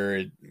where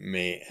it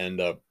may end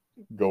up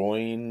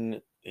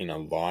going in a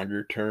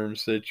longer term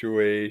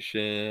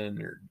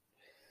situation, or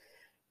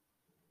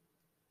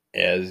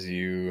as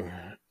you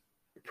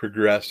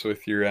progress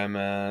with your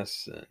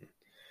MS. And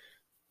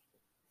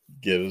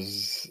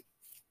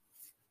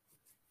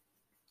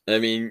I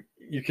mean,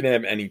 you can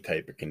have any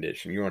type of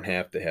condition. You don't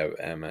have to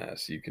have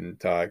MS. You can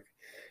talk,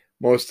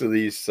 most of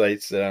these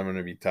sites that I'm going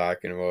to be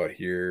talking about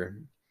here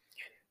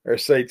are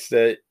sites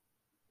that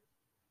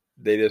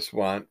they just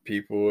want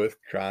people with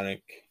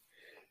chronic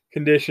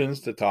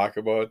conditions to talk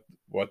about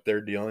what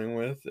they're dealing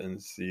with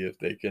and see if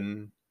they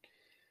can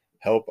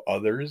help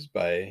others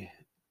by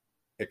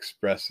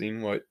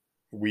expressing what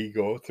we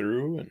go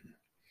through. And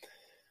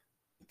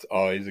it's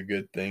always a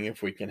good thing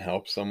if we can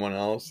help someone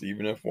else,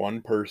 even if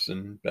one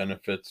person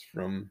benefits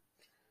from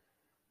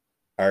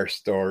our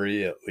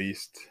story. At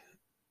least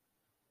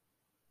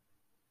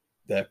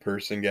that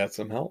person got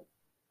some help.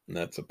 And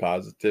that's a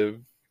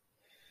positive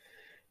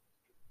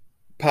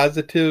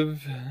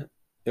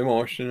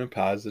emotion, a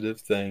positive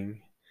thing.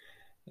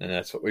 And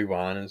that's what we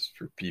want, is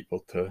for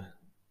people to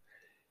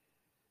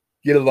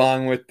get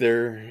along with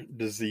their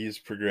disease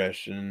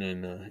progression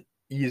in a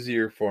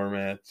easier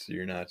format, so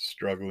you're not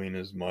struggling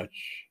as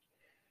much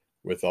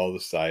with all the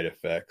side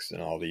effects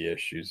and all the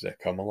issues that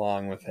come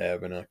along with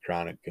having a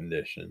chronic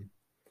condition.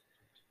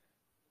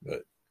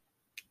 But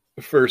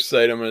the first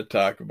site I'm going to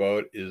talk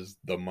about is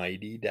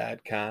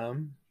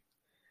themighty.com,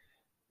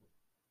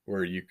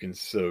 where you can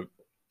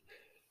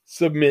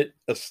submit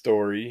a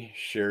story,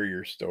 share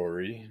your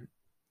story,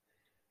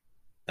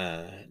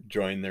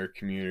 join their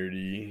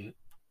community.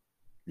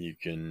 You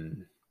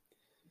can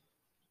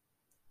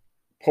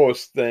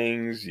post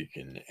things, you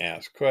can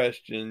ask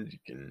questions, you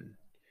can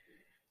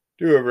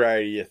do a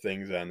variety of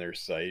things on their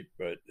site,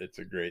 but it's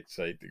a great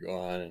site to go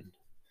on and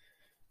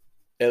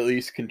at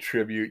least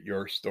contribute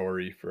your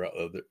story for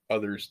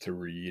others to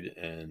read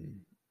and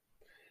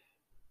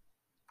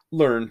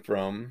learn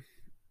from.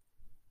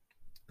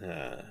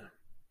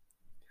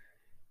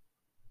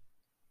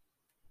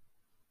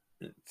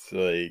 It's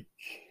like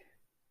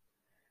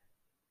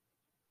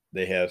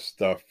they have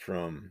stuff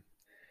from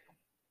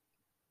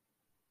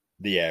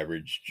the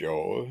average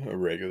Joe,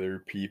 regular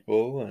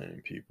people,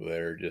 and people that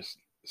are just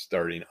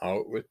starting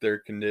out with their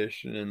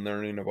condition and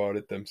learning about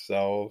it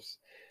themselves.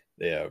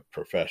 They have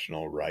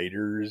professional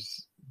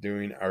writers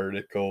doing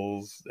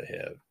articles. They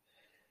have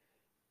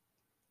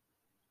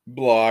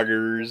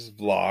bloggers,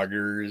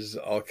 vloggers,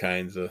 all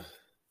kinds of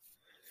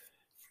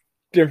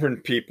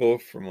different people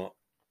from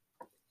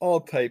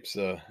all types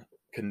of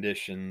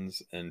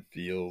conditions and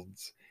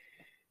fields.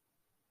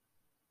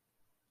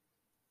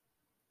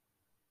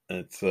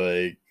 It's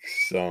like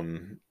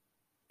some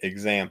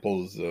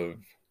examples of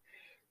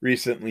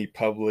recently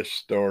published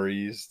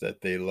stories that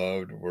they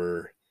loved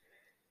were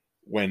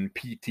when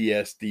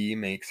PTSD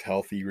makes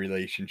healthy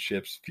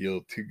relationships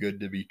feel too good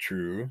to be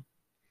true.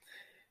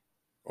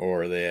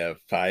 Or they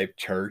have 5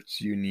 charts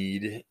you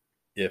need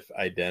if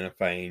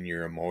identifying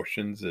your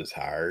emotions is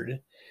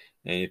hard.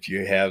 And if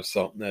you have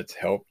something that's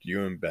helped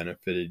you and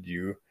benefited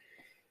you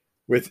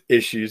with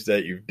issues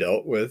that you've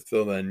dealt with,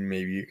 so then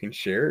maybe you can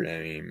share it.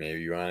 I mean,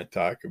 maybe you want to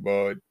talk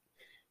about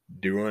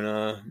doing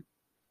a,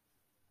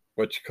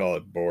 what you call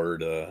it,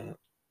 board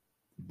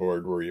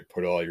where you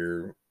put all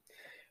your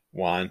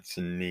wants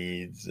and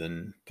needs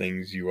and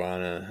things you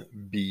want to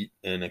beat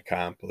and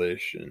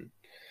accomplish. And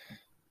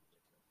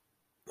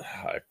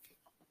I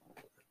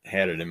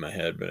had it in my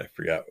head, but I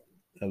forgot.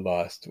 I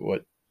lost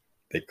what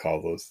they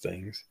call those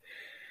things.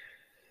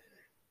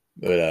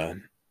 But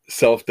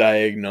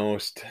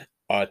self-diagnosed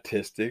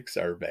autistics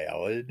are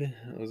valid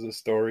was a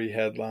story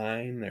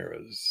headline. There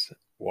was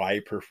why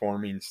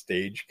performing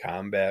stage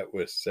combat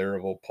with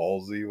cerebral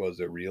palsy was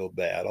a real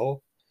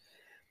battle.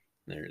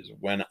 There's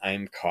when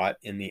I'm caught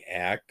in the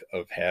act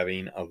of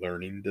having a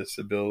learning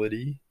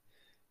disability.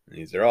 And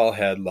these are all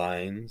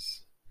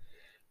headlines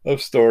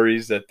of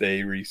stories that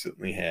they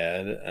recently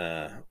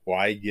had.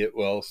 Why get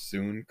well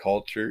soon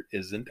culture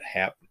isn't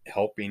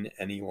helping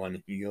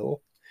anyone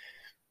heal.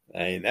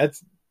 I mean,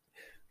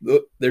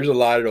 there's a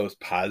lot of those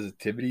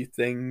positivity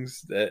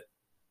things that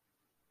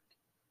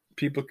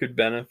people could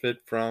benefit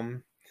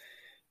from.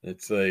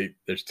 It's like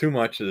there's too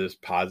much of this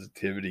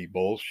positivity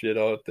bullshit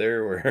out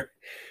there where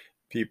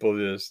people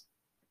just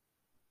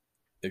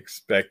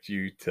expect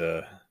you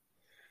to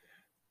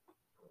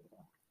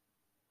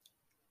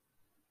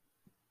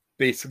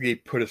basically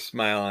put a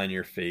smile on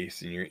your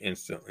face and you're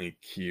instantly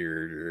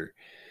cured,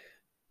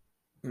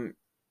 or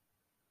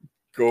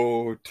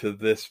go to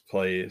this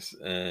place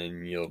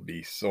and you'll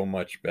be so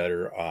much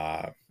better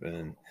off,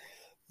 and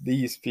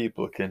these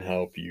people can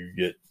help you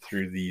get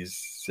through these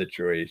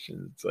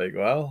situations. It's like,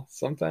 well,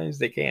 sometimes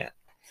they can't.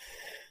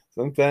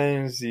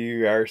 Sometimes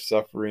you are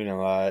suffering a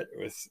lot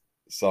with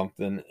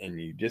something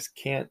and you just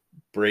can't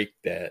break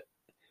that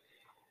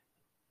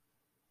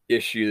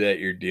issue that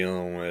you're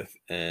dealing with,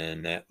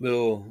 and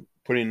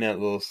putting that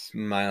little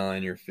smile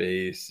on your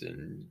face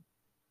and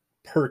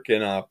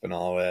perking up and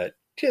all that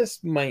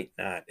just might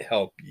not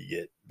help you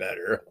get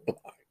better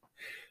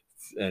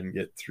and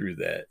get through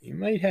that. You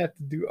might have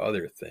to do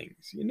other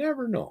things. You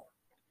never know.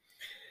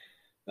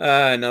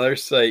 Another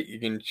site you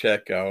can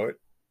check out,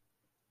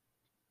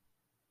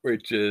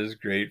 which is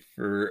great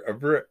for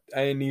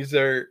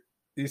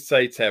these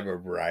sites have a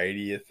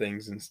variety of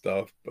things and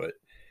stuff, but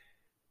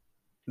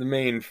the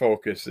main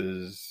focus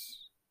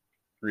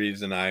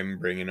reason I'm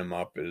bringing them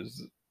up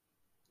is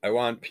I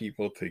want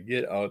people to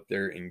get out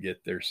there and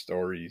get their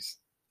stories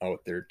out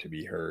there to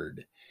be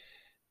heard.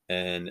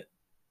 And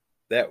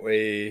that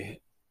way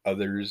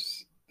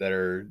others that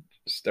are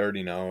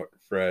starting out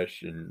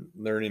fresh and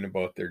learning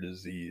about their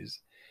disease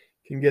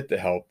can get the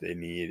help they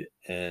need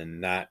and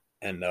not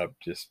end up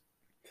just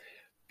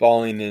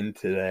falling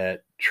into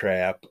that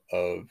trap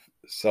of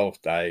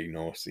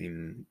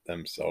self-diagnosing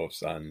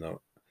themselves on the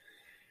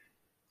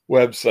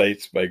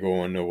websites by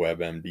going to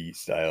WebMD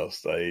style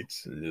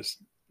sites and just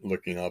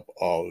looking up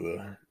all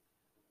the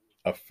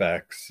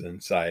effects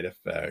and side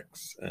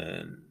effects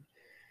and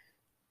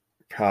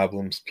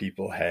problems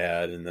people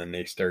had, and then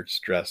they start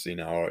stressing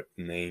out,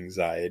 and the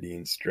anxiety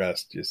and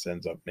stress just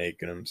ends up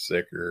making them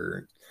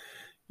sicker.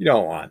 You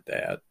don't want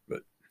that.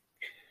 But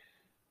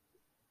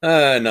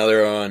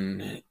another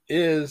one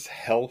is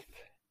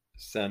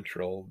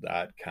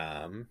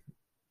healthcentral.com.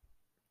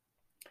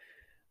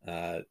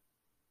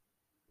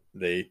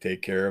 They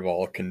take care of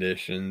all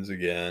conditions.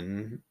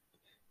 Again,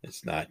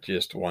 it's not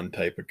just one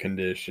type of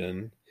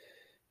condition.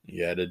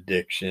 You got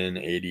addiction,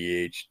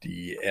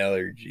 ADHD,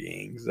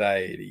 allergy,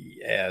 anxiety,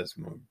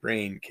 asthma,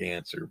 brain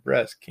cancer,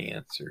 breast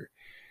cancer,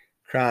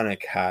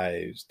 chronic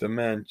hives,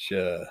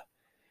 dementia,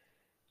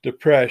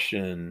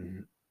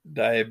 depression,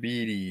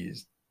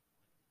 diabetes,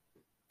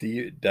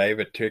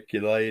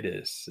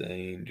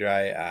 diverticulitis,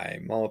 dry eye,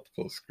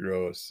 multiple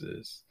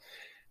sclerosis,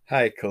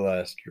 high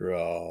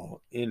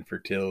cholesterol,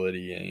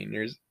 infertility.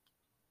 There's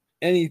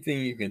anything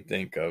you can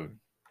think of,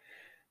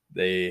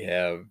 they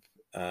have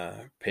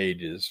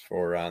pages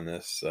for on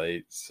this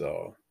site.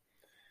 So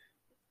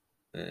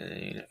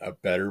a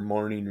better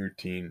morning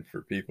routine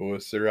for people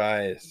with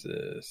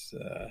psoriasis,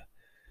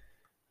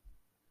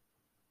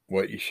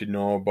 what you should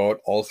know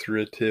about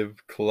ulcerative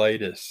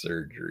colitis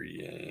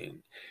surgery,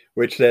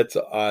 which that's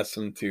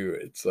awesome too.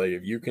 It's like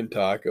if you can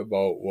talk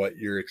about what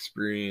your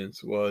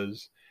experience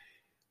was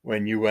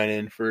when you went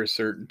in for a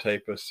certain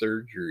type of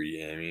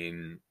surgery.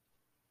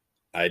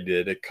 I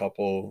did a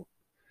couple,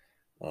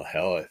 well,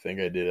 hell, I think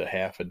I did a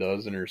half a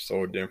dozen or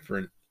so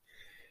different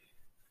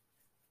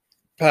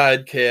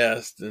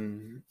podcasts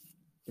and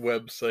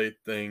website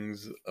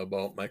things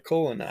about my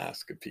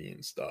colonoscopy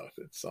and stuff.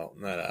 It's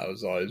something that I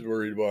was always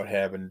worried about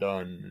having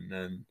done, and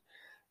then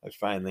I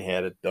finally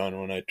had it done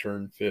when I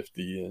turned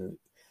 50, and it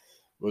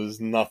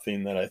was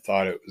nothing that I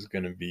thought it was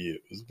going to be.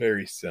 It was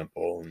very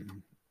simple,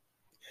 and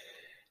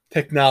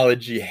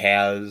technology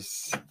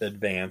has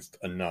advanced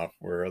enough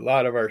where a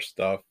lot of our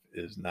stuff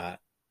is not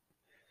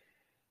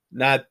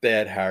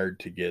that hard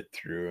to get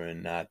through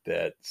and not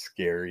that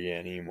scary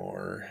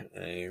anymore.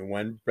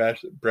 When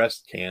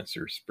breast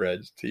cancer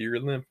spreads to your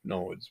lymph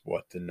nodes,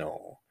 what to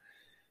know.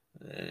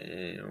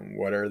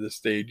 What are the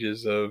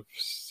stages of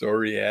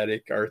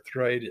psoriatic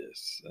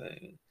arthritis?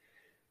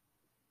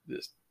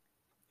 This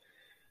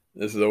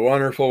is a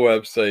wonderful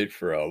website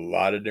for a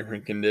lot of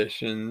different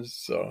conditions.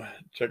 So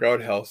check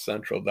out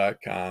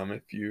healthcentral.com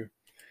if you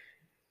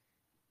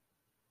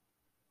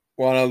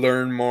want to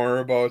learn more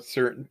about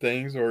certain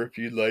things, or if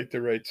you'd like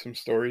to write some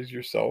stories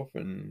yourself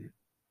and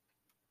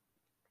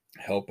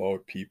help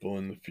out people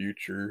in the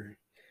future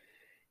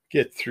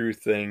get through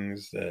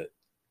things that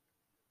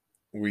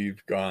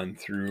we've gone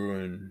through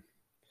and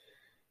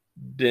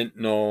didn't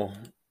know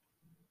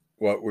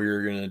what we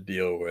were going to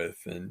deal with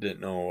and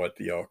didn't know what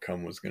the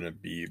outcome was going to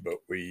be, but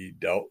we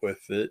dealt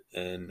with it,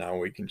 and now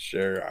we can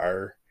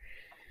share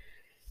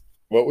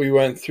what we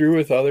went through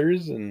with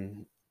others,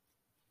 and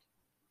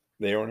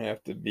they don't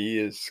have to be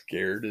as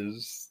scared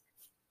as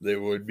they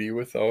would be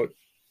without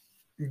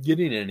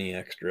getting any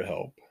extra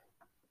help.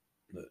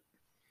 But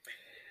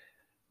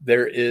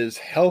there is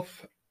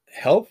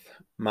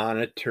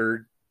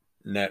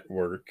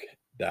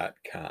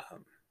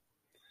healthmonitornetwork.com.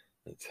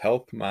 It's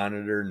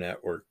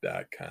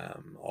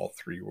healthmonitornetwork.com, all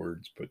three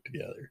words put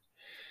together.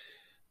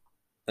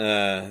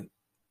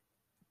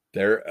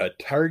 They're a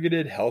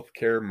targeted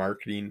healthcare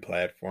marketing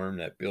platform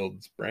that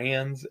builds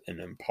brands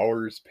and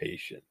empowers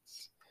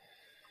patients.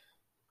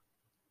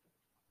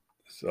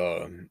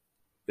 So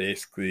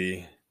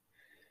basically,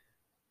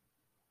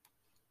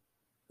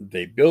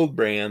 they build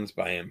brands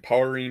by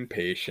empowering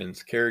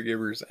patients,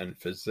 caregivers, and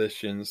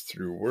physicians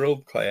through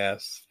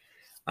world-class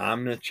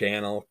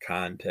omnichannel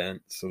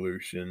content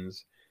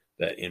solutions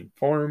that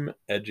inform,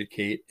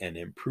 educate, and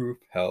improve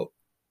health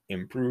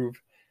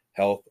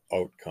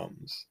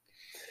outcomes.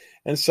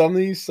 And some of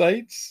these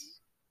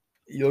sites,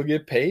 you'll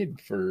get paid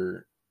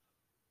for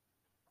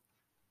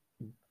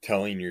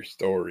telling your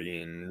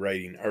story and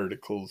writing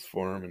articles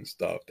for them and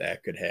stuff.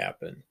 That could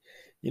happen.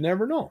 You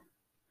never know.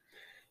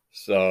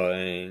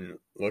 So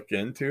look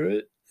into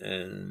it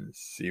and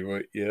see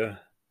what you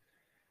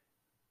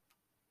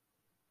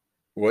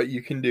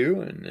can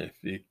do, and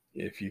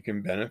if you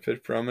can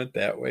benefit from it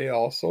that way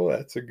also,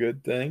 that's a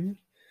good thing.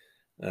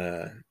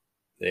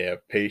 They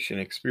have patient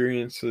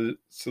experience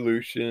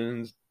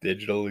solutions,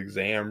 digital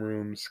exam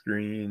room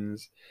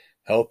screens,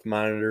 health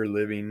monitor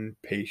living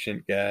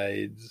patient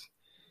guides,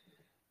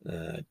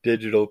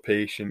 digital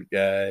patient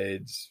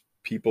guides,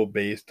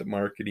 people-based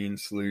marketing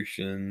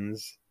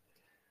solutions,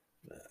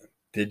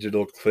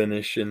 digital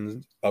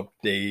clinician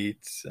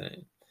updates,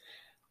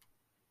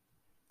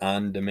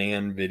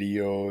 on-demand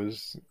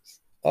videos,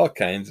 all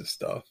kinds of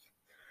stuff.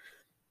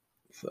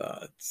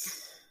 So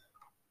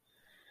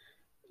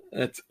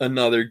that's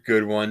another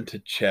good one to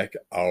check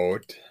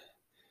out.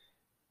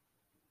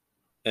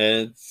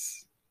 And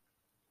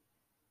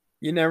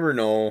you never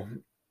know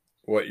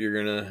what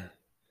you're gonna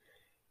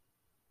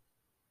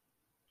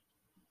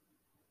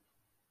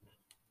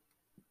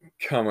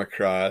come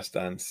across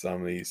on some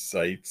of these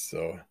sites,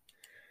 so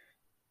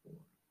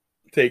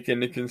take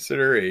into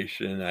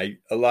consideration. A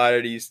lot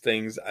of these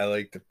things I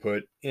like to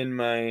put in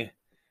my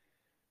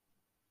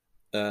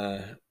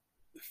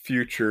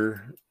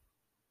future,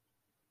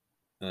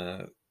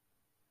 what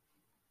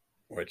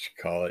you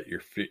call it,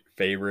 your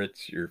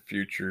favorites, your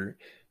future,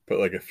 put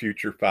like a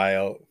future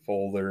file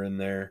folder in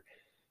there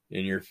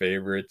in your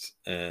favorites,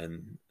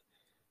 and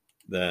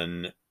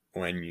then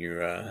when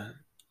you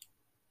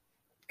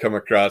come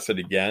across it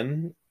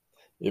again,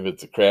 if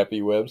it's a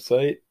crappy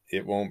website,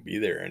 it won't be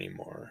there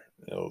anymore.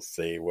 It'll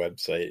say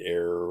website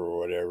error or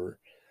whatever.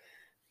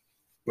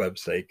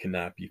 Website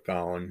cannot be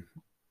found.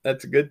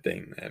 That's a good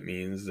thing. That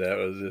means that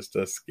was just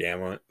a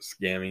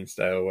scamming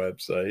style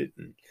website.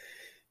 And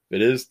if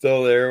it is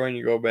still there when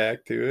you go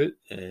back to it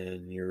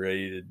and you're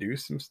ready to do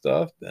some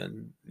stuff,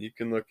 then you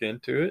can look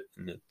into it,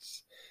 and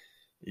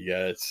you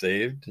got it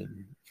saved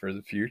and for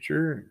the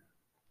future.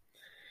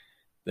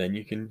 Then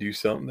you can do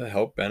something to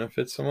help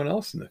benefit someone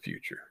else in the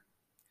future.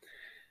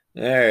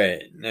 All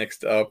right,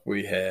 next up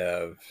we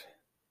have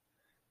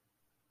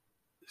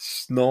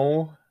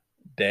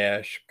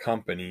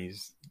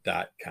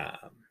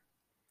snow-companies.com.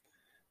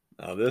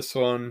 Now this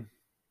one,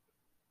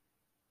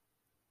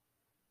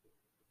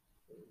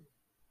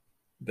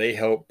 they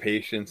help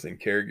patients and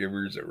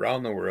caregivers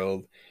around the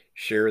world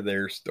share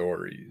their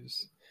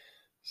stories.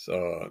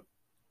 So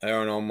I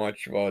don't know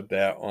much about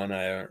that one.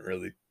 I haven't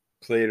really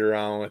played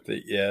around with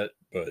it yet,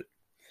 but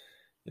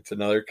it's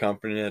another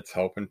company that's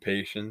helping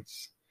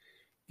patients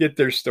get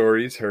their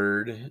stories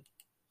heard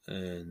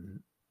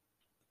and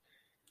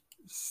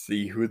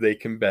see who they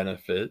can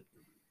benefit.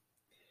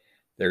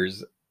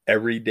 There's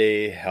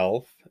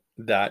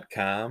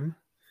everydayhealth.com.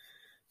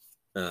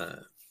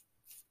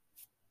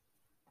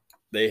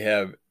 They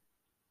have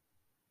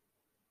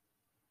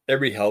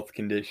every health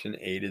condition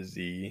A to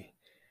Z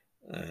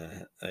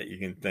that you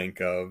can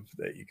think of,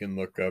 that you can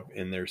look up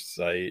in their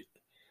site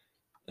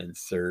and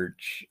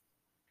search.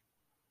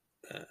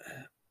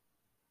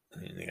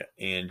 They got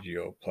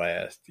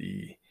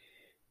angioplasty,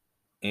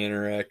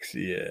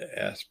 anorexia,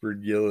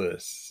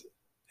 aspergillus,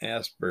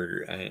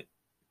 Asperger.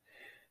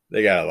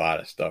 They got a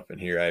lot of stuff in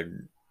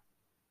here.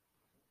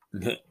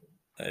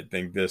 I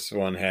think this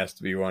one has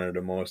to be one of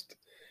the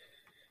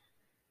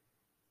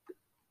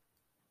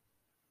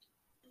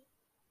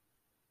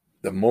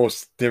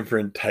most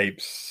different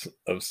types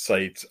of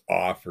sites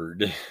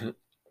offered,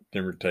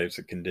 different types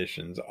of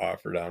conditions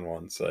offered on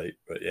one site.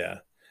 But yeah,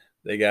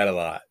 they got a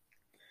lot.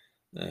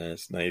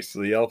 It's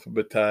nicely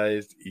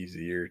alphabetized,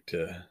 easier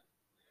to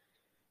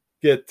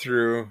get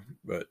through,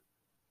 but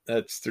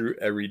that's through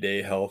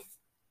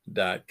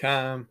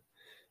everydayhealth.com.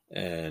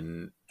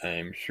 And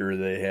I'm sure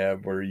they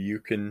have where you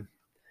can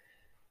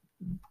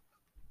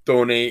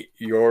donate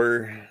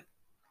your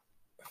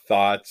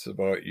thoughts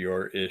about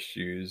your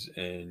issues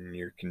and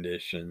your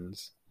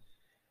conditions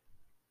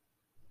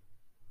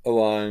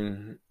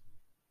along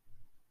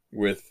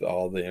with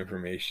all the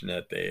information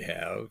that they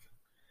have.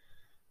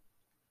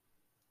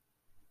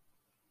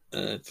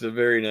 It's a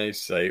very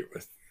nice site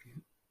with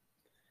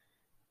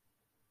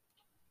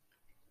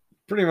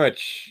pretty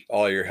much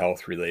all your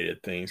health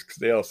related things, because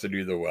they also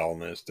do the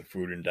wellness, the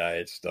food and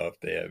diet stuff.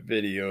 They have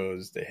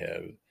videos, they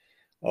have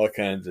all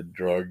kinds of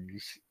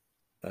drugs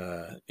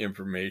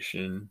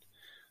information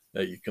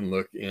that you can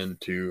look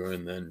into,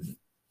 and then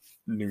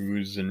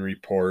news and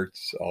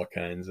reports, all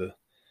kinds of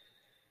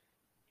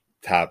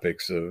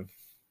topics of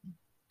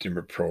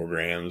different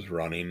programs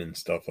running and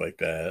stuff like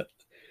that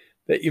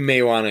you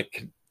may want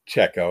to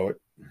check out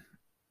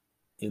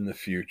in the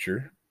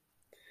future.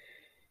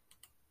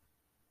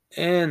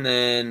 And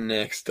then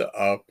next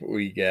up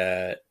we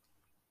got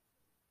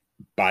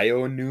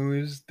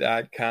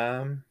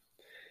bionews.com.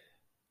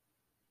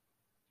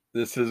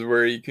 This is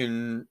where you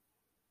can,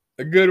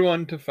 a good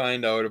one to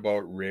find out about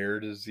rare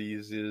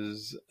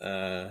diseases.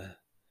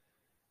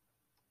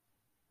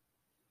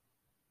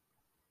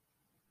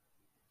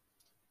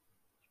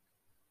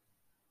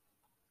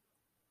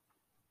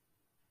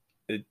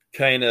 It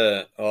kind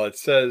of, well, it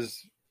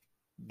says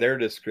their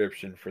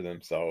description for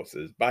themselves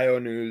is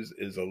BioNews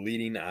is a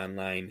leading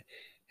online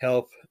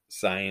health,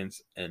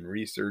 science, and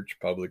research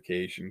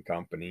publication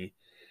company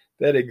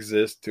that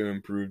exists to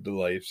improve the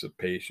lives of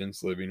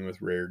patients living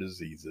with rare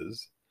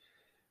diseases.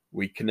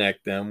 We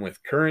connect them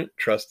with current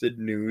trusted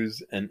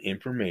news and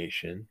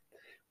information.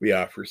 We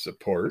offer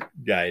support,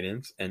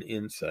 guidance, and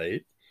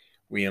insight.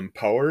 We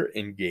empower,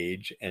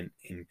 engage, and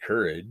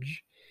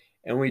encourage.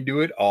 And we do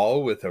it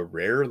all with a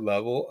rare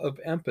level of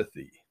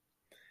empathy.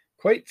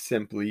 Quite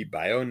simply,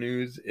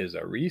 BioNews is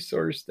a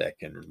resource that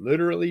can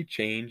literally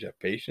change a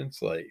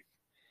patient's life,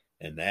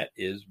 and that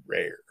is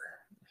rare.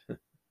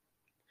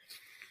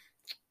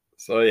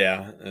 So,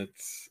 yeah,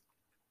 it's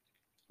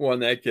one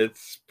that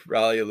gets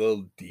probably a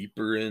little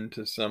deeper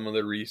into some of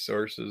the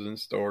resources and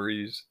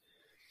stories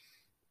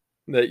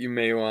that you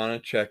may want to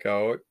check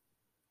out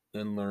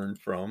and learn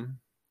from.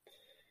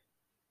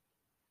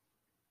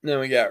 Then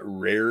we got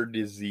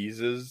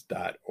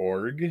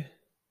rarediseases.org.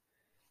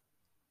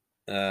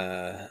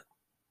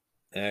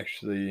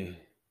 Actually,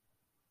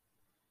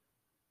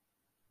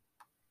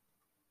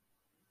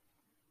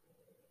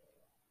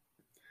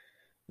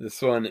 this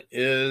one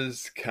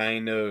is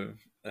kind of,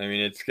 I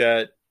mean, it's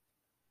got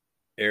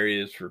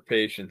areas for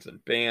patients and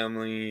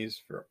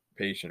families, for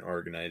patient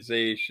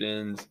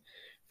organizations,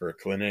 for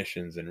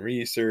clinicians and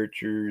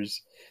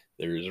researchers.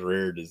 There's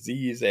rare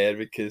disease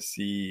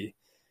advocacy.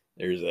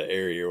 There's an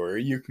area where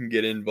you can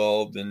get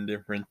involved in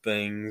different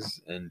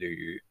things and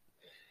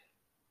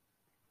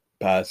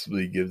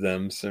possibly give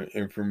them some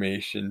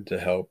information to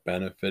help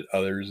benefit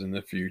others in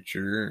the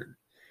future.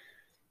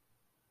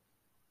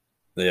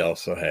 They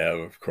also have,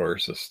 of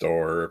course, a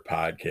store, a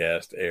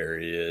podcast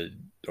area,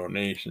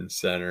 donation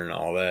center, and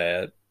all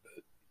that.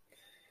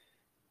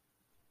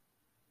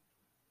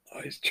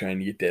 Always trying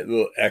to get that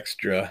little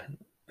extra.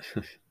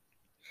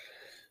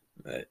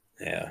 But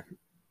yeah.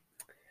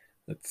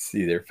 Let's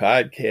see. Their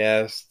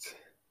podcast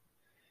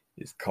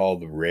is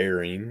called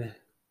Raring.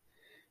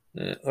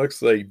 And it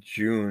looks like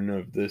June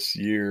of this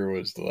year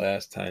was the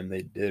last time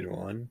they did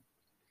one.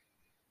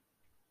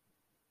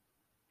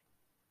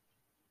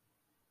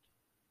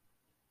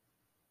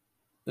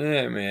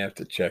 I may have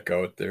to check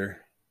out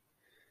their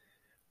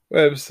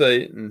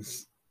website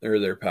or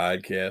their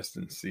podcast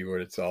and see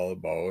what it's all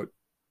about.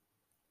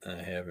 I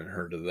haven't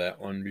heard of that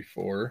one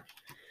before.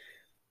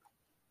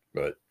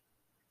 But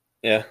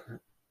yeah,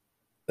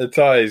 it's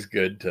always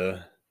good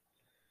to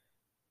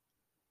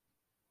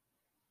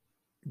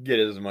get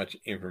as much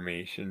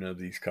information of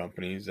these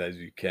companies as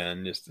you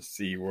can just to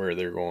see where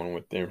they're going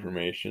with the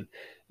information.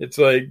 It's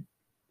like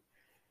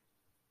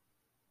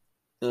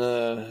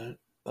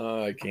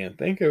I can't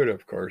think of it,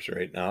 of course,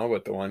 right now,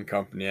 but the one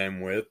company I'm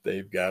with,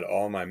 they've got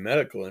all my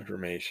medical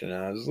information.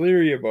 I was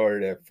leery about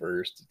it at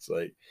first. It's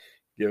like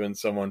giving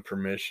someone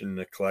permission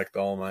to collect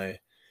all my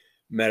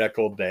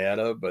medical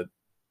data, but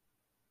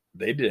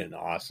they did an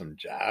awesome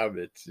job.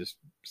 It's just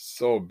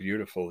so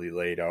beautifully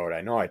laid out.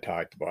 I know I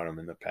talked about them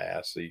in the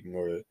past, so you can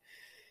go to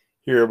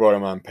hear about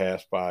them on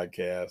past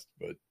podcasts,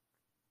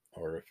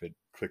 or if it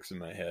clicks in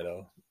my head,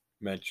 I'll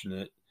mention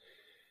it.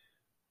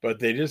 But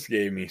they just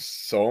gave me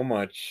so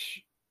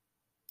much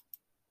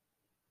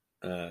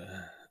I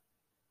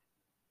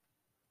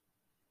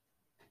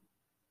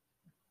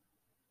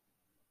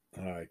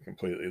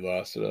completely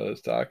lost what I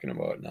was talking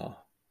about now.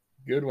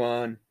 Good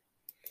one.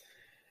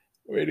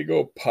 Way to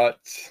go,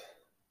 Putz.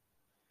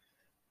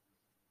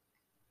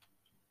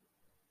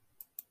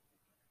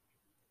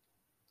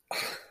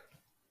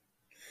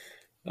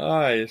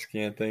 I just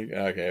can't think.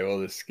 Okay,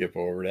 we'll just skip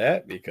over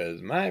that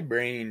because my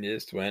brain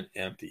just went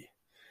empty.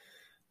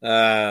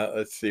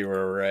 Let's see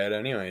where we're at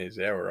anyways.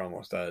 Yeah, we're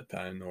almost out of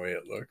time the way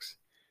it looks.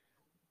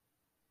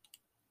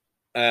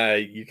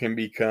 You can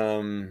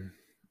become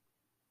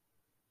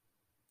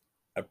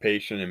a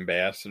patient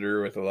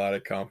ambassador with a lot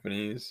of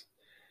companies.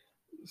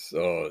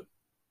 So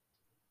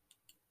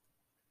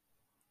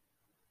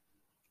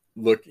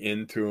look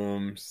into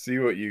them, see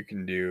what you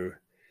can do.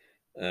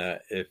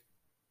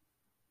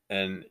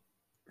 And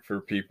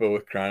for people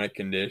with chronic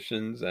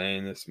conditions, I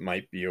mean, this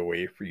might be a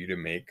way for you to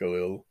make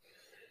a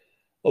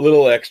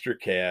little extra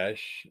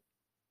cash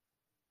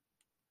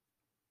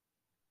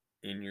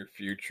in your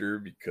future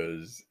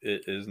because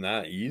it is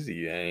not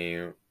easy. I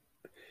mean,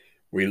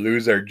 we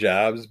lose our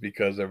jobs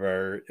because of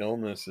our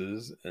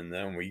illnesses, and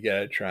then we got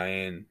to try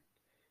and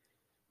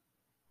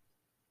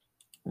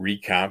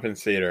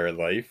recompensate our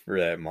life for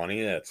that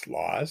money that's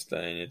lost.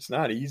 I mean, it's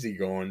not easy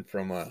going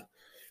from a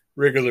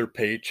regular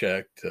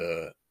paycheck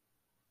to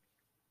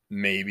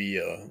maybe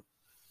a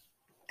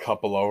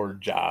couple hour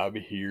job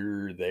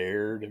here or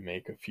there to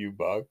make a few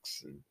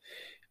bucks, and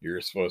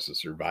you're supposed to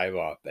survive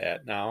off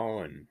that now,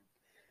 and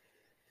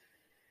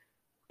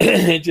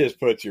it just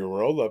puts your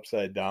world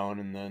upside down.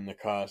 And then the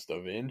cost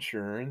of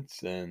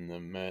insurance and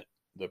the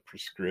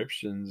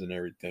prescriptions and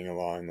everything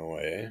along the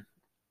way,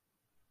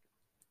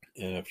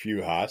 and a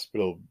few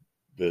hospital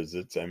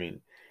visits. I mean,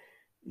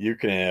 you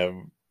can have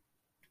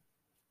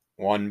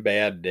one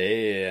bad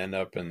day, end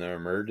up in the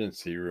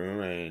emergency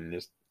room, and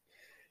just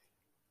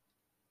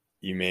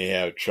you may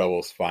have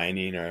troubles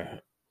finding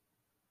a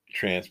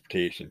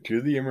transportation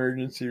to the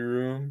emergency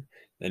room.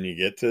 Then you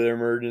get to the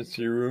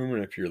emergency room,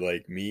 and if you're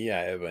like me,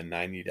 I have a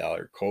 $90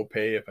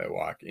 copay if I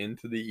walk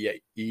into the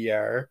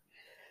ER.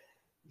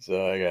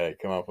 So I gotta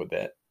come up with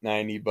that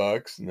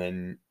 $90, and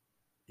then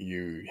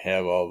you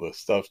have all the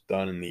stuff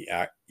done in the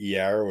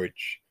ER,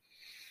 which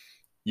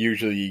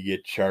usually you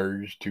get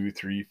charged 2,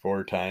 3,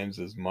 4 times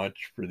as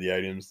much for the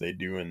items they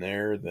do in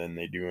there than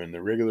they do in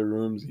the regular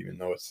rooms, even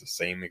though it's the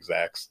same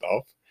exact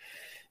stuff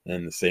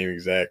and the same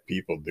exact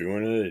people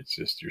doing it. It's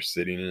just you're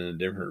sitting in a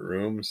different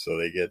room, so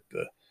they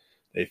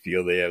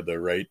feel they have the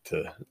right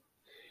to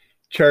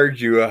charge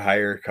you a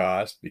higher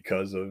cost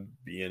because of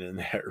being in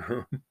that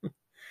room.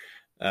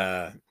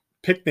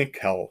 Picnic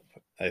Health,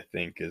 I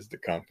think, is the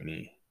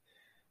company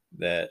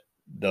that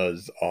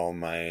has all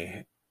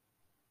my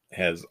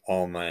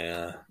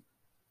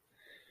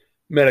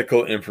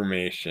medical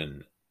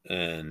information,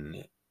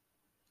 and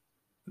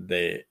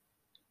they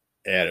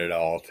add it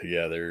all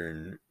together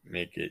and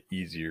make it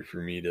easier for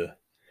me to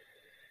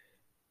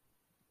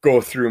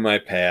go through my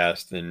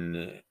past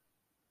and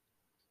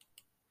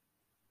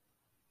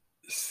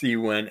see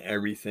when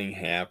everything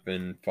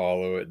happened,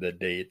 follow it. The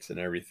dates and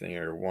everything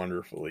are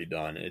wonderfully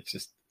done. It's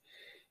just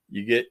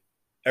you get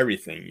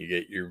everything. You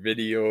get your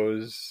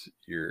videos,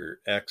 your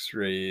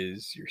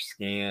x-rays, your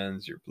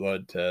scans, your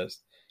blood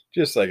tests,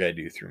 just like I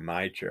do through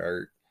my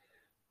chart,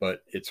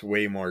 but it's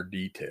way more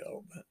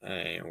detailed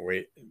and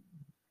way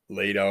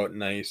laid out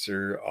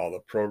nicer. All the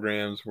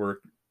programs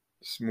work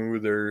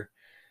smoother.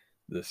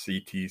 The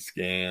CT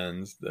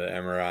scans, the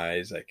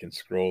MRIs, I can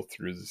scroll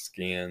through the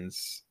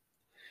scans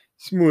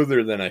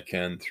smoother than I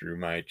can through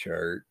my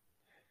chart.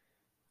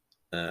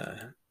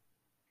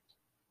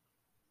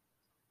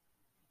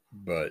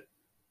 But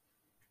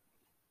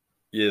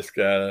you just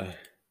gotta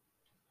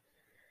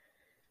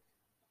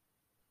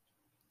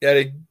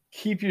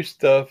keep your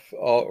stuff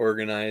all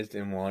organized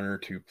in one or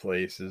two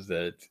places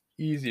that it's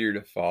easier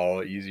to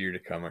follow, easier to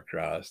come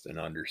across and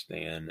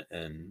understand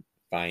and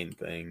find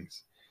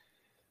things.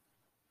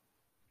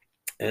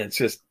 And it's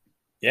just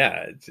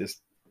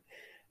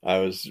I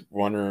was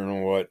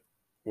wondering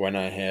when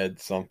I had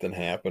something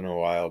happen a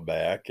while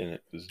back and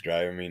it was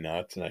driving me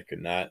nuts and I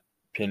could not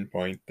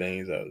pinpoint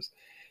things. I was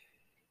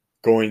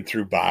going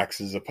through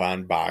boxes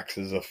upon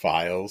boxes of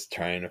files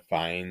trying to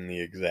find the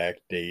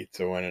exact dates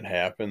of when it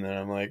happened. And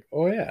I'm like,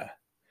 oh yeah,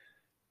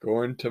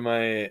 go into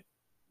my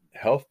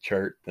health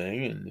chart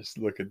thing and just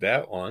look at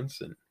that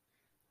once, and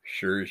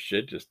sure as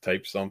shit, just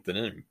type something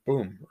in,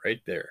 boom,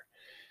 right there.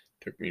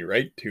 Took me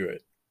right to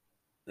it.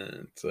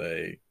 And it's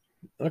like,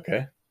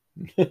 okay.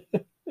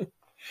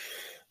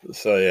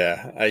 So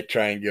yeah, I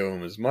try and give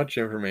them as much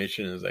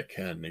information as I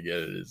can to get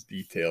it as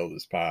detailed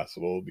as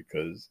possible,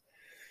 because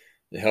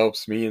it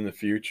helps me in the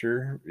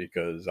future,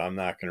 because I'm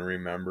not going to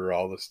remember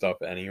all the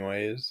stuff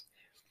anyways.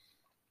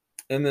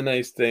 And the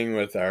nice thing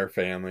with our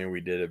family,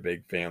 we did a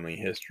big family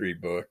history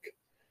book,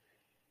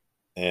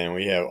 and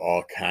we have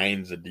all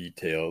kinds of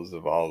details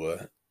of all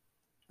the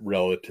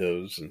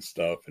relatives and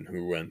stuff and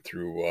who went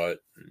through what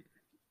and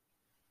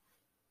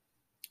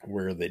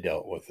where they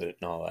dealt with it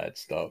and all that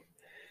stuff.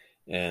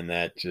 And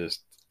that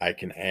just, I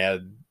can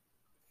add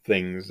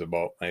things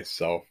about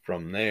myself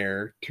from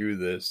there to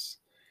this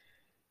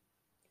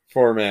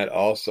format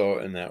also,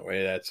 and that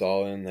way that's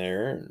all in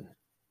there. And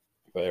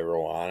if I ever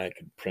want, I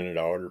could print it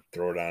out or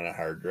throw it on a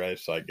hard drive,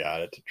 so I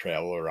got it to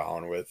travel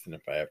around with. And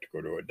if I have to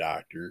go to a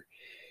doctor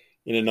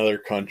in another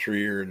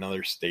country or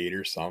another state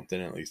or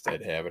something, at least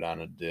I'd have it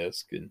on a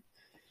disc and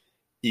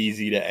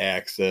easy to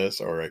access.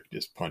 Or I could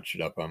just punch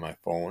it up on my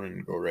phone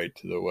and go right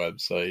to the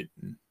website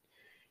and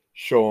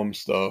show them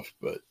stuff.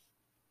 But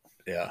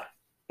yeah,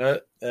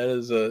 that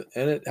is and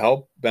it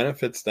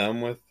benefits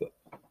them with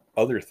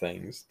other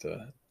things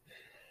to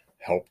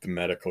help the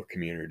medical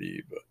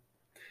community. But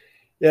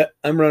yeah,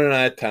 I'm running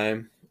out of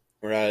time.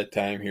 We're out of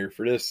time here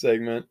for this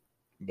segment,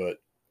 but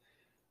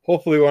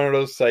hopefully one of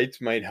those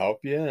sites might help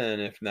you.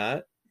 And if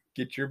not,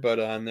 get your butt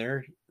on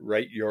there,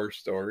 write your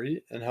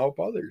story, and help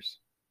others.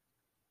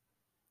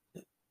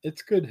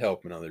 It's good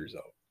helping others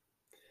out.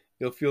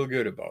 You'll feel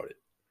good about it.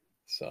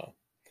 So,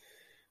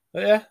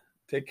 but yeah,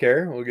 take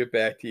care. We'll get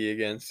back to you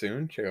again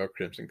soon. Check out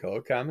Crimson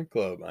Cull Comic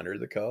Club, Under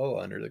the Cull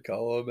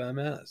of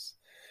MS.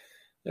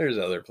 There's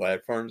other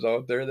platforms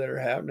out there that are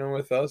happening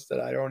with us that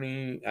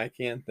I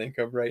can't think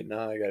of right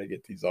now. I got to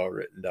get these all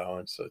written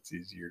down so it's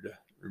easier to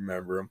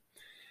remember them.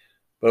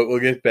 But we'll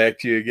get back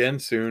to you again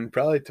soon,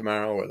 probably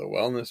tomorrow with a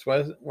Wellness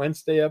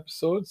Wednesday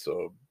episode.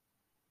 So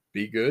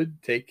be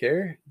good, take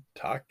care,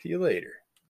 talk to you later.